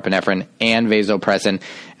 again, norepinephrine and vasopressin,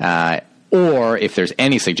 or if there's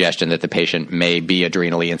any suggestion that the patient may be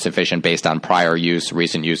adrenally insufficient based on prior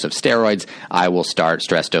recent use of steroids, I will start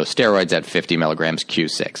stress dose steroids at 50 milligrams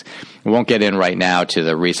Q6. We won't get in right now to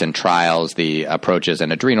the recent trials, the approaches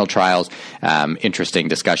and adrenal trials. Interesting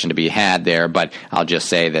discussion to be had there, but I'll just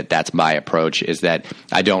say that that's my approach, is that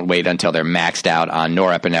I don't wait until they're maxed out on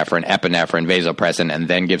norepinephrine, epinephrine, vasopressin, and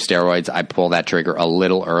then give steroids. I pull that trigger a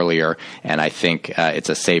little earlier, and I think it's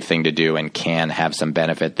a safe thing to do and can have some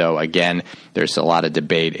benefit, though, again, there's a lot of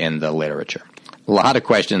debate in the literature. A lot of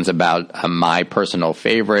questions about my personal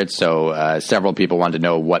favorites. So several people wanted to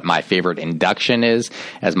know what my favorite induction is.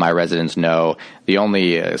 As my residents know, the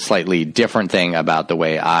only slightly different thing about the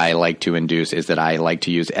way I like to induce is that I like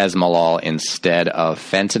to use esmolol instead of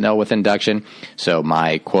fentanyl with induction. So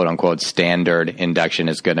my quote-unquote standard induction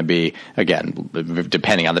is going to be, again,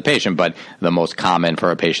 depending on the patient, but the most common for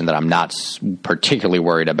a patient that I'm not particularly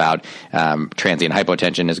worried about transient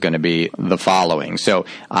hypotension is going to be the following. So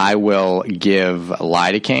I will give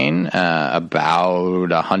lidocaine, about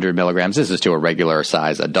 100 milligrams. This is to a regular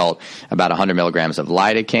size adult, about 100 milligrams of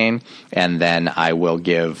lidocaine, and then I will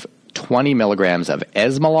give 20 milligrams of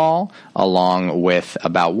esmolol along with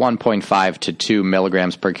about 1.5 to 2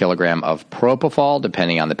 milligrams per kilogram of propofol,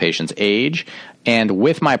 depending on the patient's age. And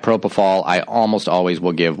with my propofol, I almost always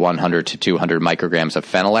will give 100 to 200 micrograms of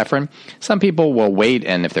phenylephrine. Some people will wait,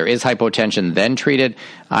 and if there is hypotension, then treat it.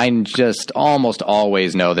 I just almost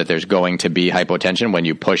always know that there's going to be hypotension when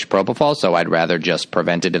you push propofol, so I'd rather just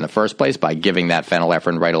prevent it in the first place by giving that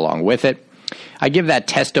phenylephrine right along with it. I give that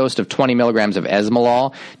test dose of 20 milligrams of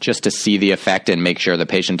esmolol just to see the effect and make sure the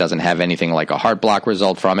patient doesn't have anything like a heart block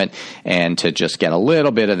result from it, and to just get a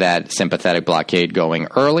little bit of that sympathetic blockade going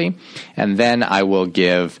early. And then I will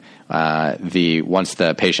give once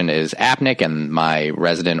the patient is apneic and my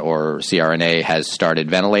resident or CRNA has started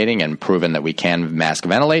ventilating and proven that we can mask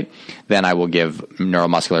ventilate, then I will give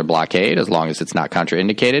neuromuscular blockade as long as it's not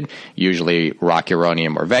contraindicated, usually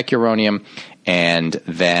rocuronium or vecuronium. And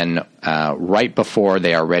then right before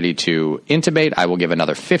they are ready to intubate, I will give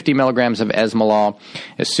another 50 milligrams of esmolol.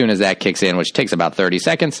 As soon as that kicks in, which takes about 30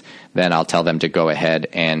 seconds, then I'll tell them to go ahead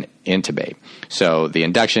and intubate. So the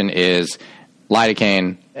induction is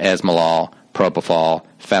lidocaine, esmolol, propofol,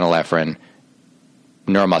 phenylephrine,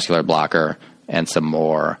 neuromuscular blocker, and some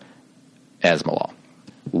more esmolol.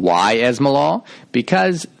 Why esmolol?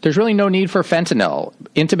 Because there's really no need for fentanyl.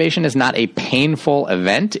 Intubation is not a painful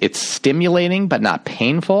event. It's stimulating, but not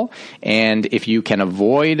painful. And if you can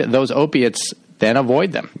avoid those opiates, then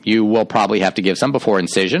avoid them. You will probably have to give some before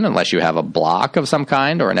incision unless you have a block of some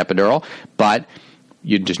kind or an epidural, but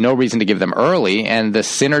there's no reason to give them early, and the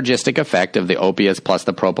synergistic effect of the opiates plus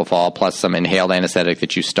the propofol plus some inhaled anesthetic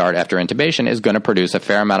that you start after intubation is going to produce a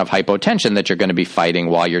fair amount of hypotension that you're going to be fighting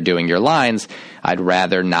while you're doing your lines. I'd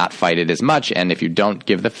rather not fight it as much, and if you don't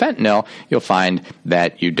give the fentanyl, you'll find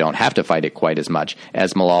that you don't have to fight it quite as much.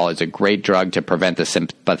 Esmolol is a great drug to prevent the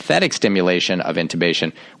sympathetic stimulation of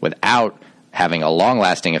intubation without having a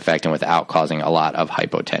long-lasting effect and without causing a lot of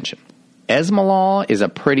hypotension. Esmolol is a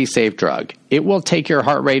pretty safe drug. It will take your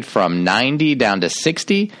heart rate from 90 down to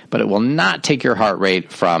 60, but it will not take your heart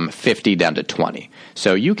rate from 50 down to 20.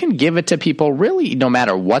 So you can give it to people really no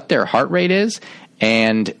matter what their heart rate is,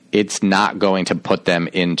 and it's not going to put them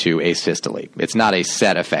into asystole. It's not a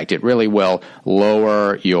set effect. It really will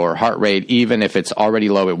lower your heart rate. Even if it's already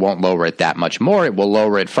low, it won't lower it that much more. It will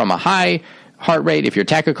lower it from a high heart rate. If you're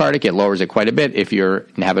tachycardic, it lowers it quite a bit. If you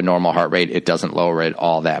have a normal heart rate, it doesn't lower it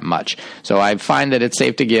all that much. So I find that it's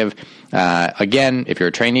safe to give. Again, if you're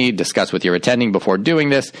a trainee, discuss with your attending before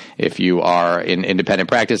doing this. If you are in independent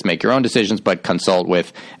practice, make your own decisions, but consult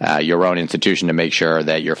with your own institution to make sure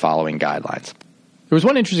that you're following guidelines. There was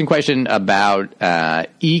one interesting question about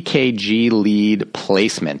EKG lead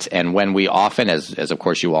placement, and when we often, as of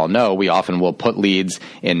course you all know, we often will put leads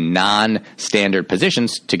in non-standard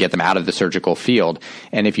positions to get them out of the surgical field.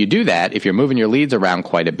 And if you do that, if you're moving your leads around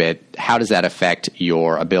quite a bit, how does that affect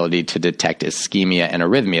your ability to detect ischemia and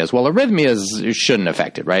arrhythmias? Well, arrhythmias shouldn't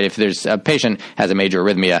affect it, right? If there's a patient has a major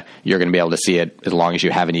arrhythmia, you're going to be able to see it as long as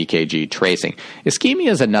you have an EKG tracing.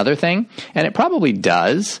 Ischemia is another thing, and it probably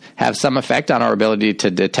does have some effect on our ability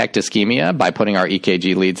to detect ischemia by putting our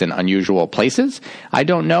EKG leads in unusual places. I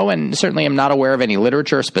don't know, and certainly am not aware of any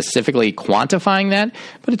literature specifically quantifying that,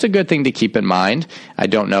 but it's a good thing to keep in mind. I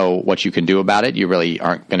don't know what you can do about it. You really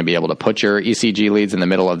aren't going to be able to put your ECG leads in the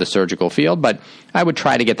middle of the surgical field, but I would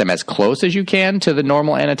try to get them as close as you can to the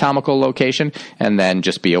normal anatomical location, and then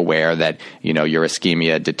just be aware that, your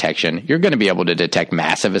ischemia detection, you're going to be able to detect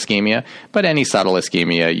massive ischemia, but any subtle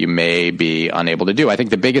ischemia you may be unable to do. I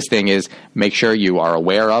think the biggest thing is make sure you you are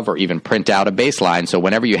aware of, or even print out a baseline. So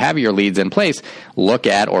whenever you have your leads in place, look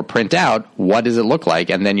at or print out what does it look like,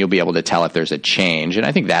 and then you'll be able to tell if there's a change. And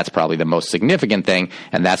I think that's probably the most significant thing,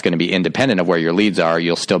 and that's going to be independent of where your leads are.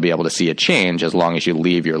 You'll still be able to see a change as long as you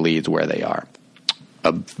leave your leads where they are.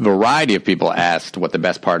 A variety of people asked what the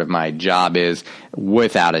best part of my job is.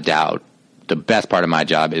 Without a doubt, the best part of my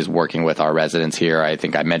job is working with our residents here. I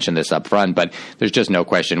think I mentioned this up front, but there's just no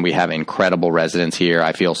question. We have incredible residents here.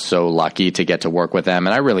 I feel so lucky to get to work with them,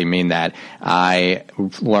 and I really mean that. I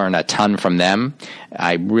learn a ton from them.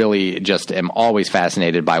 I really just am always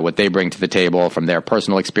fascinated by what they bring to the table from their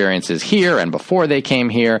personal experiences here and before they came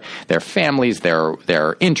here, their families,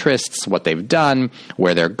 their interests, what they've done,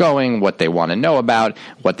 where they're going, what they want to know about,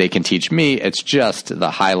 what they can teach me. It's just the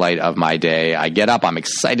highlight of my day. I get up, I'm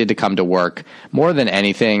excited to come to work more than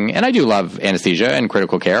anything, and I do love anesthesia and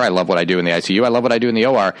critical care. I love what I do in the ICU. I love what I do in the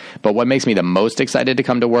OR, but what makes me the most excited to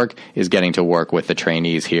come to work is getting to work with the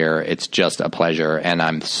trainees here. It's just a pleasure, and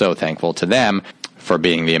I'm so thankful to them for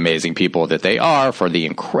being the amazing people that they are, for the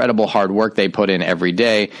incredible hard work they put in every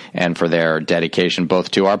day, and for their dedication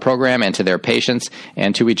both to our program and to their patients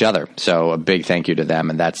and to each other. So a big thank you to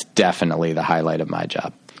them, and that's definitely the highlight of my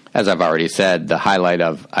job. As I've already said, the highlight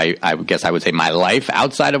of, I guess I would say, my life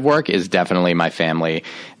outside of work is definitely my family.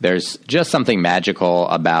 There's just something magical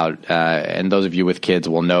about, and those of you with kids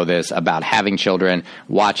will know this, about having children,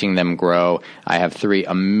 watching them grow. I have 3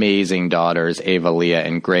 amazing daughters, Ava, Leah,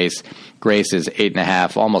 and Grace. Grace is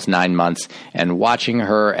 8.5, almost 9 months, and watching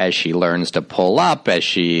her as she learns to pull up, as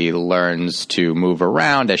she learns to move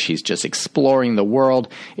around, as she's just exploring the world,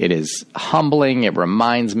 it is humbling. It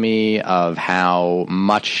reminds me of how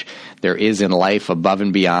much there is in life above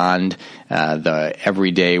and beyond the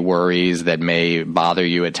everyday worries that may bother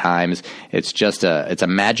you at times. It's just it's a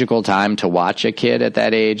magical time to watch a kid at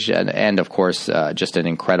that age, and of course, just an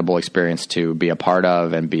incredible experience to be a part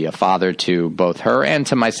of and be a father to both her and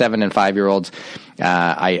to my 7 and 5-year-olds.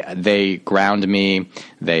 They ground me.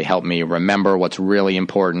 They help me remember what's really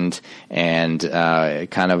important, and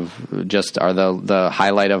kind of just are the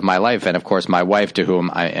highlight of my life. And of course, my wife, to whom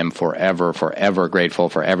I am forever grateful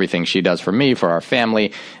for everything she does for me, for our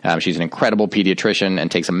family. She's an incredible pediatrician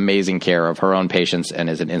and takes amazing care of her own patients, and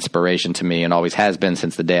is an inspiration to me, and always has been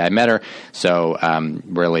since the day I met her. So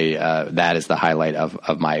really, that is the highlight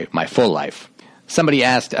of my full life. Somebody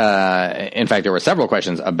asked, in fact, there were several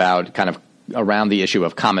questions about kind of around the issue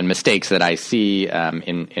of common mistakes that I see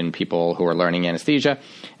in people who are learning anesthesia.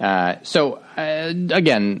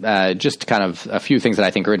 Again, just kind of a few things that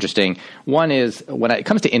I think are interesting. One is when it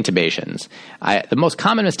comes to intubations, the most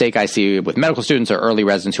common mistake I see with medical students or early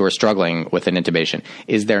residents who are struggling with an intubation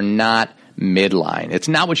is they're not midline. It's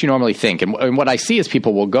not what you normally think. And what I see is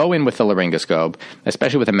people will go in with the laryngoscope,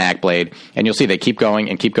 especially with a MAC blade, and you'll see they keep going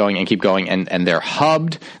and keep going and keep going, and they're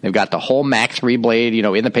hubbed. They've got the whole MAC 3 blade,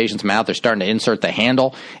 in the patient's mouth. They're starting to insert the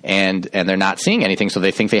handle, and they're not seeing anything, so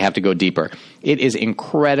they think they have to go deeper. It is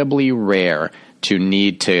incredibly rare to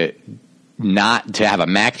need to have a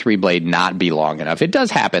MAC 3 blade not be long enough. It does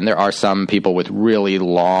happen. There are some people with really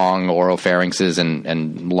long oropharynxes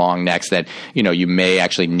and long necks that, you may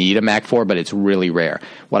actually need a MAC 4, but it's really rare.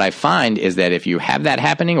 What I find is that if you have that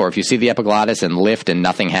happening, or if you see the epiglottis and lift and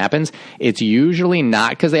nothing happens, it's usually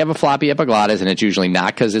not because they have a floppy epiglottis, and it's usually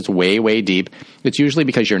not because it's way, way deep. It's usually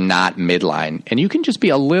because you're not midline. And you can just be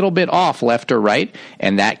a little bit off left or right,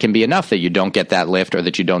 and that can be enough that you don't get that lift or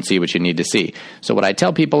that you don't see what you need to see. So what I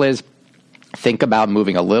tell people is, think about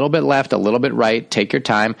moving a little bit left, a little bit right. Take your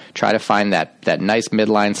time. Try to find that nice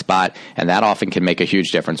midline spot, and that often can make a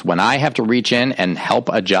huge difference. When I have to reach in and help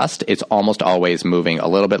adjust, it's almost always moving a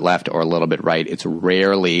little bit left or a little bit right. It's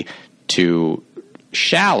rarely too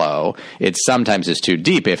shallow. It sometimes is too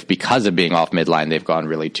deep if, because of being off midline, they've gone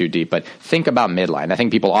really too deep. But think about midline. I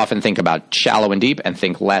think people often think about shallow and deep and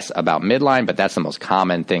think less about midline, but that's the most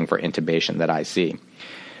common thing for intubation that I see.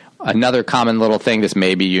 Another common little thing, this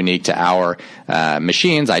may be unique to our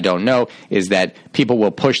machines, I don't know, is that people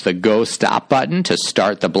will push the go stop button to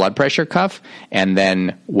start the blood pressure cuff, and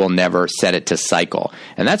then will never set it to cycle.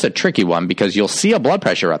 And that's a tricky one, because you'll see a blood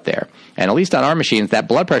pressure up there. And at least on our machines, that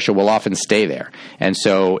blood pressure will often stay there. And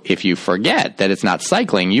so if you forget that it's not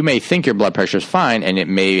cycling, you may think your blood pressure is fine, and it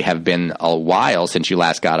may have been a while since you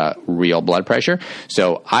last got a real blood pressure.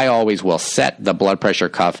 So I always will set the blood pressure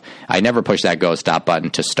cuff. I never push that go stop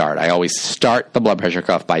button to start. I always start the blood pressure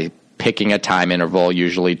cuff by picking a time interval,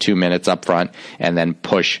 usually 2 minutes up front, and then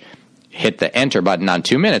hit the enter button on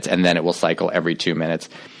 2 minutes, and then it will cycle every 2 minutes.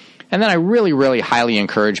 And then I really, really highly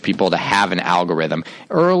encourage people to have an algorithm.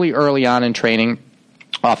 Early on in training,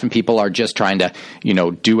 Often people are just trying to,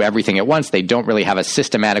 do everything at once. They don't really have a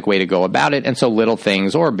systematic way to go about it. And so little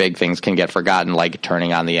things or big things can get forgotten, like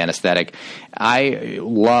turning on the anesthetic. I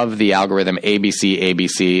love the algorithm ABC,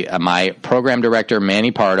 ABC. My program director,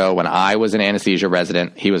 Manny Pardo, when I was an anesthesia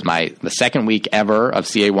resident, he was the second week ever of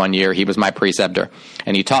CA 1 year. He was my preceptor,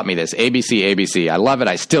 and he taught me this, ABC, ABC. I love it.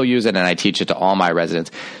 I still use it, and I teach it to all my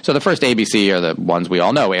residents. So the first ABC are the ones we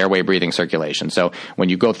all know, airway, breathing, circulation. So when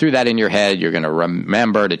you go through that in your head, you're going to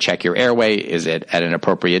remember to check your airway. Is it at an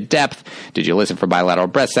appropriate depth? Did you listen for bilateral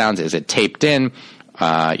breath sounds? Is it taped in?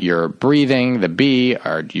 Your breathing, the B,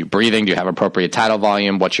 are you breathing? Do you have appropriate tidal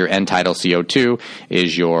volume? What's your end tidal CO2?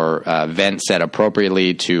 Is your vent set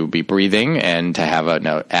appropriately to be breathing and to have an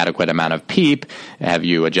adequate amount of PEEP? Have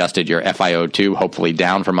you adjusted your FiO2, hopefully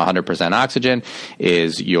down from 100% oxygen?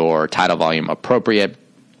 Is your tidal volume appropriate?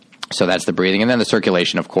 So that's the breathing. And then the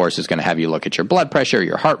circulation, of course, is going to have you look at your blood pressure,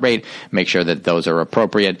 your heart rate, make sure that those are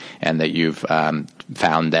appropriate and that you've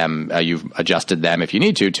found them, you've adjusted them if you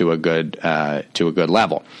need to a good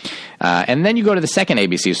level. And then you go to the second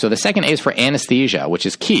ABC. So the second A is for anesthesia, which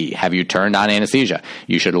is key. Have you turned on anesthesia?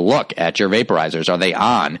 You should look at your vaporizers. Are they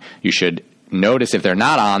on? You should notice if they're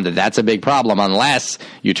not on, that's a big problem unless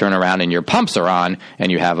you turn around and your pumps are on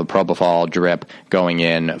and you have a propofol drip going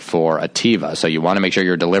in for a TIVA. So you want to make sure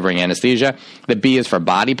you're delivering anesthesia. The B is for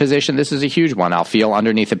body position. This is a huge one. I'll feel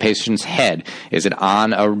underneath the patient's head. Is it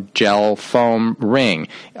on a gel foam ring?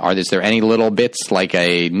 Is there any little bits like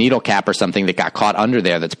a needle cap or something that got caught under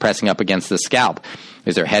there that's pressing up against the scalp?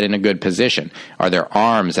 Is their head in a good position? Are their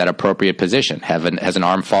arms at appropriate position? Has an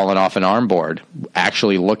arm fallen off an arm board?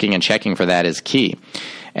 Actually looking and checking for that is key.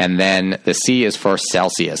 And then the C is for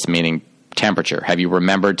Celsius, meaning temperature. Have you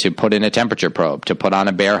remembered to put in a temperature probe, to put on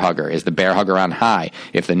a bear hugger? Is the bear hugger on high?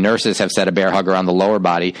 If the nurses have set a bear hugger on the lower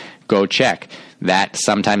body, go check. That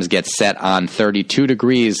sometimes gets set on 32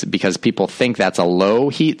 degrees because people think that's a low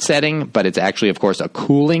heat setting, but it's actually, of course, a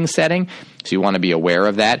cooling setting. So you want to be aware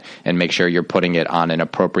of that and make sure you're putting it on an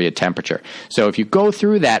appropriate temperature. So if you go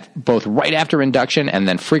through that both right after induction and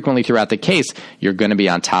then frequently throughout the case, you're going to be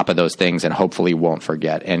on top of those things and hopefully won't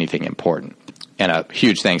forget anything important. And a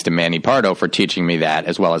huge thanks to Manny Pardo for teaching me that,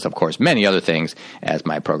 as well as, of course, many other things as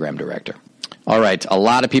my program director. All right, a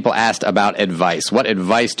lot of people asked about advice. What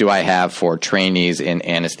advice do I have for trainees in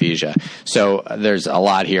anesthesia? So there's a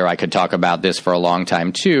lot here. I could talk about this for a long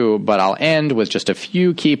time too, but I'll end with just a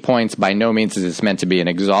few key points. By no means is this meant to be an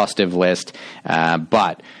exhaustive list,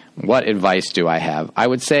 but what advice do I have? I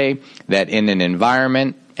would say that in an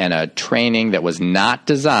environment and a training that was not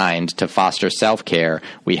designed to foster self-care,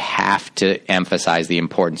 we have to emphasize the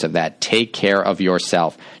importance of that. Take care of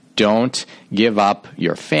yourself. Don't give up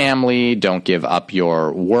your family. Don't give up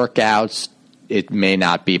your workouts. It may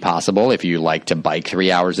not be possible if you like to bike 3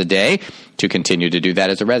 hours a day to continue to do that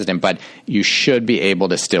as a resident, but you should be able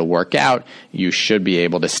to still work out. You should be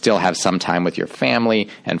able to still have some time with your family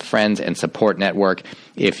and friends and support network.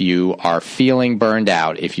 If you are feeling burned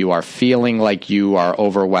out, if you are feeling like you are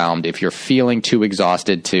overwhelmed, if you're feeling too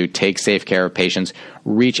exhausted to take safe care of patients,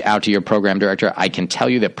 reach out to your program director. I can tell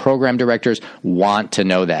you that program directors want to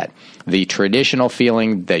know that. The traditional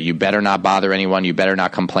feeling that you better not bother anyone, you better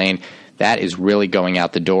not complain, that is really going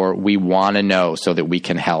out the door. We want to know so that we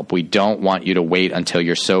can help. We don't want you to wait until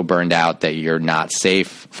you're so burned out that you're not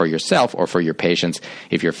safe for yourself or for your patients.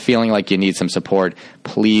 If you're feeling like you need some support,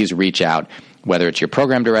 please reach out. Whether it's your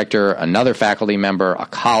program director, another faculty member, a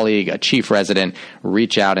colleague, a chief resident,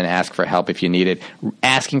 reach out and ask for help if you need it.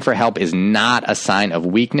 Asking for help is not a sign of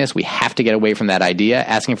weakness. We have to get away from that idea.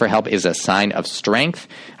 Asking for help is a sign of strength.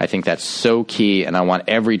 I think that's so key, and I want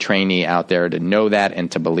every trainee out there to know that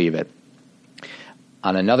and to believe it.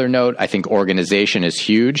 On another note, I think organization is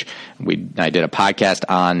huge. I did a podcast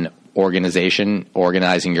on organizing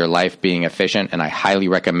your life, being efficient, and I highly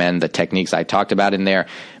recommend the techniques I talked about in there.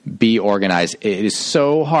 Be organized. It is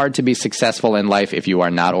so hard to be successful in life if you are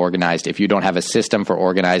not organized. If you don't have a system for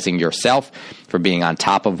organizing yourself, for being on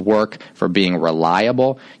top of work, for being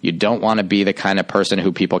reliable, you don't want to be the kind of person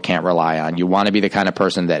who people can't rely on. You want to be the kind of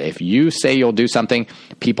person that if you say you'll do something,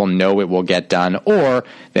 people know it will get done, or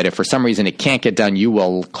that if for some reason it can't get done, you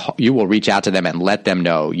will reach out to them and let them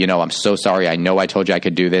know, I'm so sorry. I know I told you I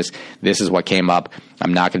could do this. This is what came up.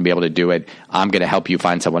 I'm not going to be able to do it. I'm going to help you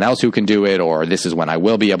find someone else who can do it, or this is when I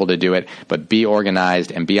will be able to do it. But be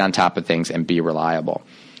organized and be on top of things and be reliable.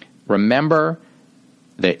 Remember,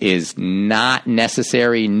 that is not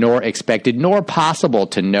necessary, nor expected, nor possible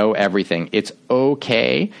to know everything. It's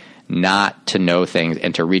okay not to know things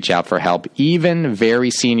and to reach out for help. Even very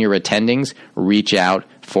senior attendings reach out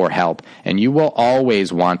for help. And you will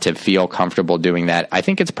always want to feel comfortable doing that. I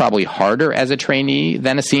think it's probably harder as a trainee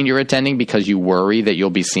than a senior attending because you worry that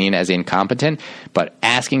you'll be seen as incompetent. But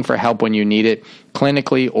asking for help when you need it,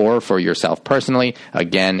 clinically or for yourself personally,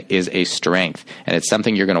 again, is a strength. And it's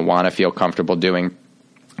something you're going to want to feel comfortable doing.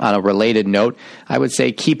 On a related note, I would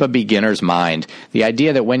say keep a beginner's mind. The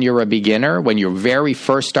idea that when you're a beginner, when you very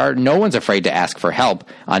first start, no one's afraid to ask for help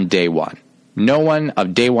on day one. No one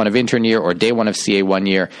of day one of intern year or day one of CA1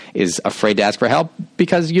 year is afraid to ask for help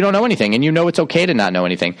because you don't know anything and you know it's okay to not know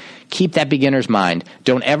anything. Keep that beginner's mind.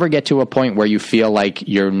 Don't ever get to a point where you feel like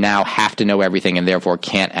you now have to know everything and therefore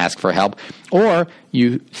can't ask for help, or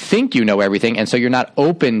you think you know everything and so you're not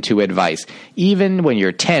open to advice. Even when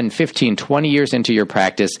you're 10, 15, 20 years into your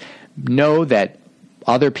practice, know that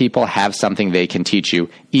other people have something they can teach you.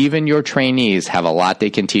 Even your trainees have a lot they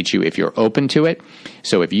can teach you if you're open to it.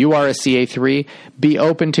 So if you are a CA3, be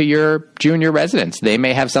open to your junior residents. They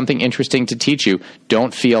may have something interesting to teach you.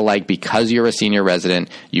 Don't feel like because you're a senior resident,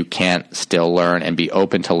 you can't still learn, and be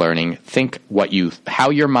open to learning. Think how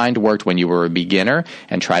your mind worked when you were a beginner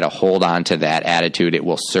and try to hold on to that attitude. It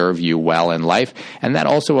will serve you well in life. And that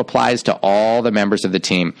also applies to all the members of the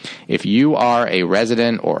team. If you are a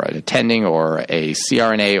resident or an attending or a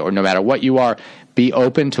CRNA or no matter what you are, be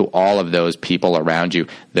open to all of those people around you.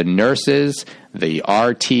 The nurses, the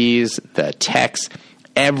RTs, the techs,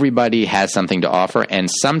 everybody has something to offer.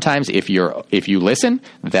 And sometimes if you listen,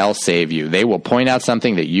 they'll save you. They will point out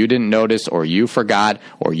something that you didn't notice or you forgot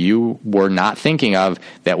or you were not thinking of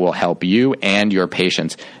that will help you and your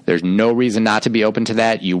patients. There's no reason not to be open to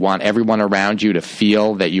that. You want everyone around you to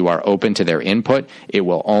feel that you are open to their input. It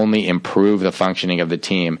will only improve the functioning of the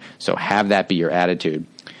team. So have that be your attitude.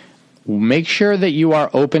 Make sure that you are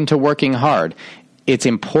open to working hard. It's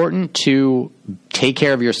important to take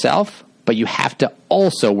care of yourself, but you have to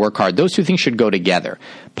also work hard. Those two things should go together.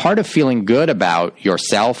 Part of feeling good about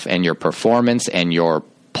yourself and your performance and your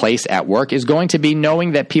place at work is going to be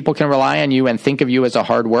knowing that people can rely on you and think of you as a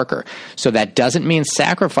hard worker. So that doesn't mean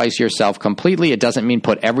sacrifice yourself completely. It doesn't mean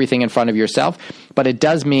put everything in front of yourself, but it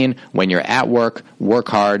does mean when you're at work, work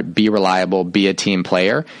hard, be reliable, be a team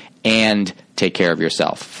player, and take care of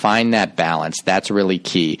yourself. Find that balance. That's really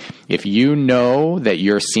key. If you know that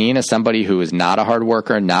you're seen as somebody who is not a hard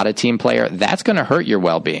worker, not a team player, that's going to hurt your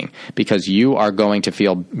well-being because you are going to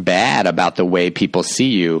feel bad about the way people see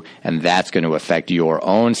you, and that's going to affect your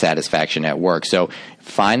own satisfaction at work. So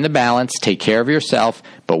find the balance, take care of yourself,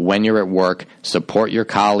 but when you're at work, support your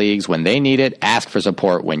colleagues when they need it, ask for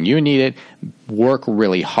support when you need it, work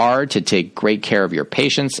really hard to take great care of your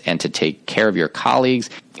patients and to take care of your colleagues.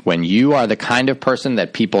 When you are the kind of person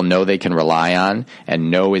that people know they can rely on and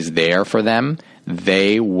know is there for them,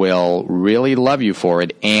 they will really love you for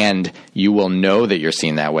it, and you will know that you're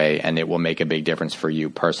seen that way, and it will make a big difference for you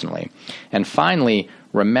personally. And finally,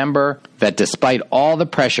 remember that despite all the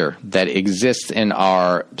pressure that exists in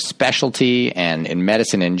our specialty and in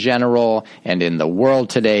medicine in general and in the world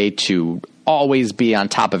today to always be on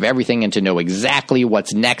top of everything and to know exactly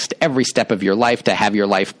what's next every step of your life, to have your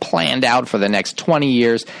life planned out for the next 20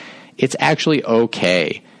 years, it's actually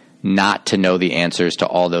okay not to know the answers to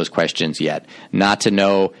all those questions yet, not to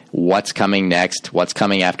know what's coming next, what's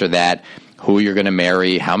coming after that, who you're going to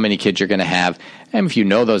marry, how many kids you're going to have. And if you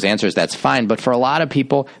know those answers, that's fine. But for a lot of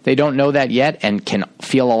people, they don't know that yet and can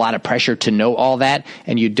feel a lot of pressure to know all that,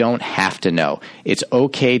 and you don't have to know. It's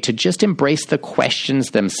okay to just embrace the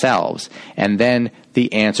questions themselves, and then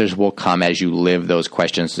the answers will come as you live those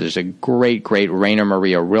questions. There's a great Rainer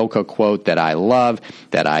Maria Rilke quote that I love,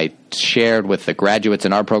 that I shared with the graduates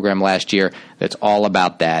in our program last year, that's all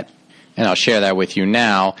about that. And I'll share that with you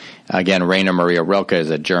now. Again, Rainer Maria Rilke is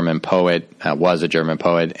a German poet, was a German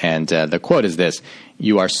poet, and the quote is this: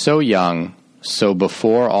 "You are so young, so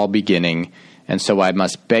before all beginning, and so I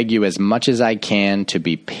must beg you as much as I can to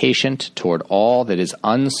be patient toward all that is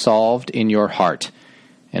unsolved in your heart,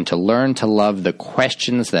 and to learn to love the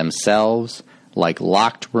questions themselves like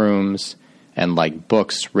locked rooms and like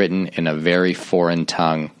books written in a very foreign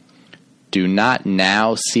tongue. Do not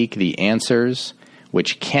now seek the answers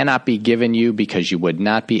which cannot be given you because you would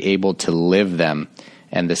not be able to live them.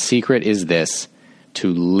 And the secret is this: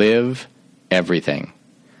 to live everything.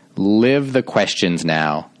 Live the questions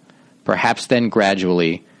now. Perhaps then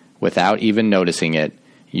gradually, without even noticing it,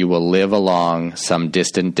 you will live along some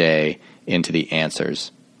distant day into the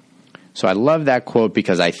answers." So I love that quote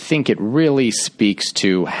because I think it really speaks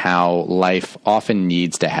to how life often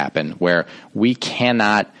needs to happen, where we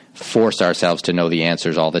cannot force ourselves to know the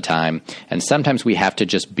answers all the time. And sometimes we have to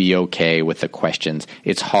just be okay with the questions.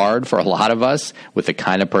 It's hard for a lot of us with the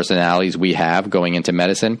kind of personalities we have going into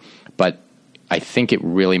medicine, but I think it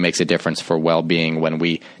really makes a difference for well-being when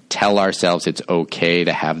we tell ourselves it's okay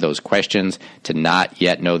to have those questions, to not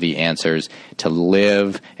yet know the answers, to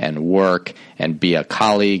live and work and be a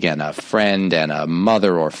colleague and a friend and a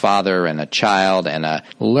mother or father and a child and a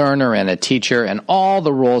learner and a teacher and all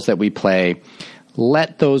the roles that we play.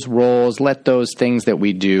 Let those roles, let those things that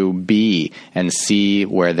we do be and see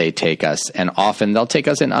where they take us. And often they'll take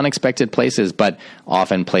us in unexpected places, but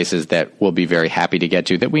often places that we'll be very happy to get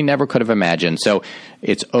to that we never could have imagined. So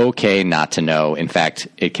it's okay not to know. In fact,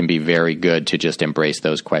 it can be very good to just embrace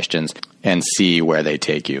those questions and see where they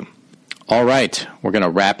take you. All right, we're going to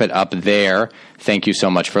wrap it up there. Thank you so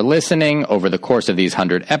much for listening over the course of these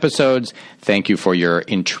 100 episodes. Thank you for your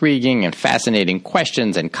intriguing and fascinating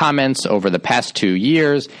questions and comments over the past 2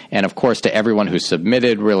 years. And of course, to everyone who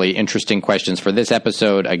submitted really interesting questions for this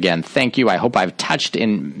episode, again, thank you. I hope I've touched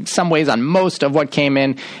in some ways on most of what came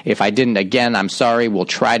in. If I didn't, again, I'm sorry. We'll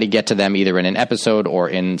try to get to them either in an episode or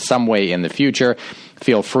in some way in the future.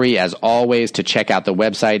 Feel free, as always, to check out the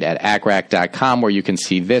website at acrac.com where you can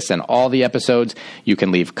see this and all the episodes. You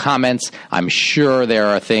can leave comments. I'm sure there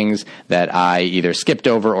are things that I either skipped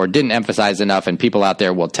over or didn't emphasize enough, and people out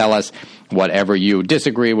there will tell us whatever you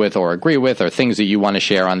disagree with or agree with or things that you want to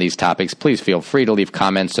share on these topics. Please feel free to leave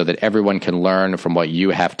comments so that everyone can learn from what you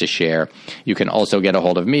have to share. You can also get a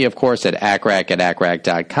hold of me, of course, at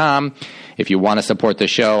acrac@acrac.com. If you want to support the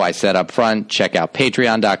show, I said up front, check out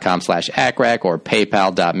patreon.com/acrac or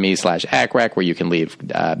paypal.me/acrac, where you can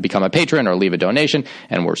become a patron or leave a donation,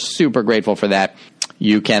 and we're super grateful for that.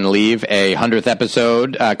 You can leave a 100th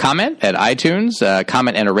episode comment at iTunes,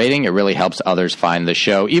 comment and a rating. It really helps others find the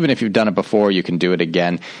show. Even if you've done it before, you can do it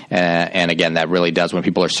again. And again, that really does. When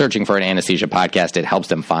people are searching for an anesthesia podcast, it helps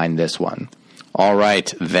them find this one. All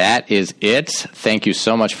right, that is it. Thank you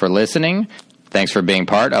so much for listening. Thanks for being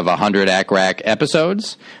part of 100 ACRAC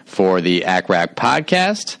episodes for the ACRAC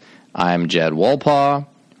podcast. I'm Jed Wolpaw.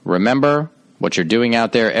 Remember, what you're doing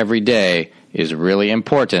out there every day is really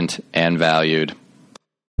important and valued.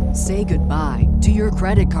 Say goodbye to your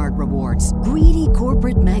credit card rewards. Greedy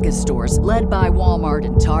corporate mega stores, led by Walmart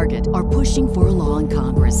and Target, are pushing for a law in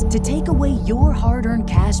Congress to take away your hard-earned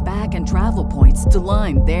cash back and travel points to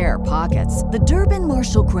line their pockets. The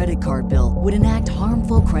Durbin-Marshall credit card bill would enact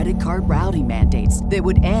harmful credit card routing mandates that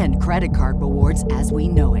would end credit card rewards as we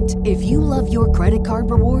know it. If you love your credit card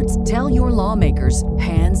rewards, tell your lawmakers,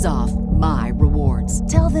 hands off my rewards.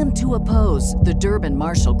 Tell them to oppose the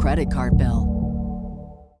Durbin-Marshall credit card bill.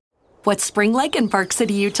 What's spring like in Park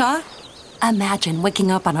City, Utah? Imagine waking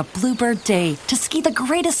up on a bluebird day to ski the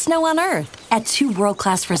greatest snow on Earth at 2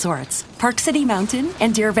 world-class resorts, Park City Mountain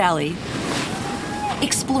and Deer Valley.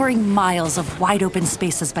 Exploring miles of wide-open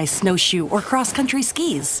spaces by snowshoe or cross-country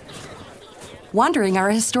skis. Wandering our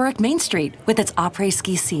historic Main Street with its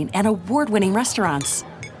après-ski scene and award-winning restaurants.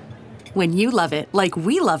 When you love it like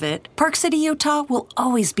we love it, Park City, Utah will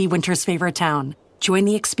always be winter's favorite town. Join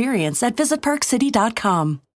the experience at visitparkcity.com.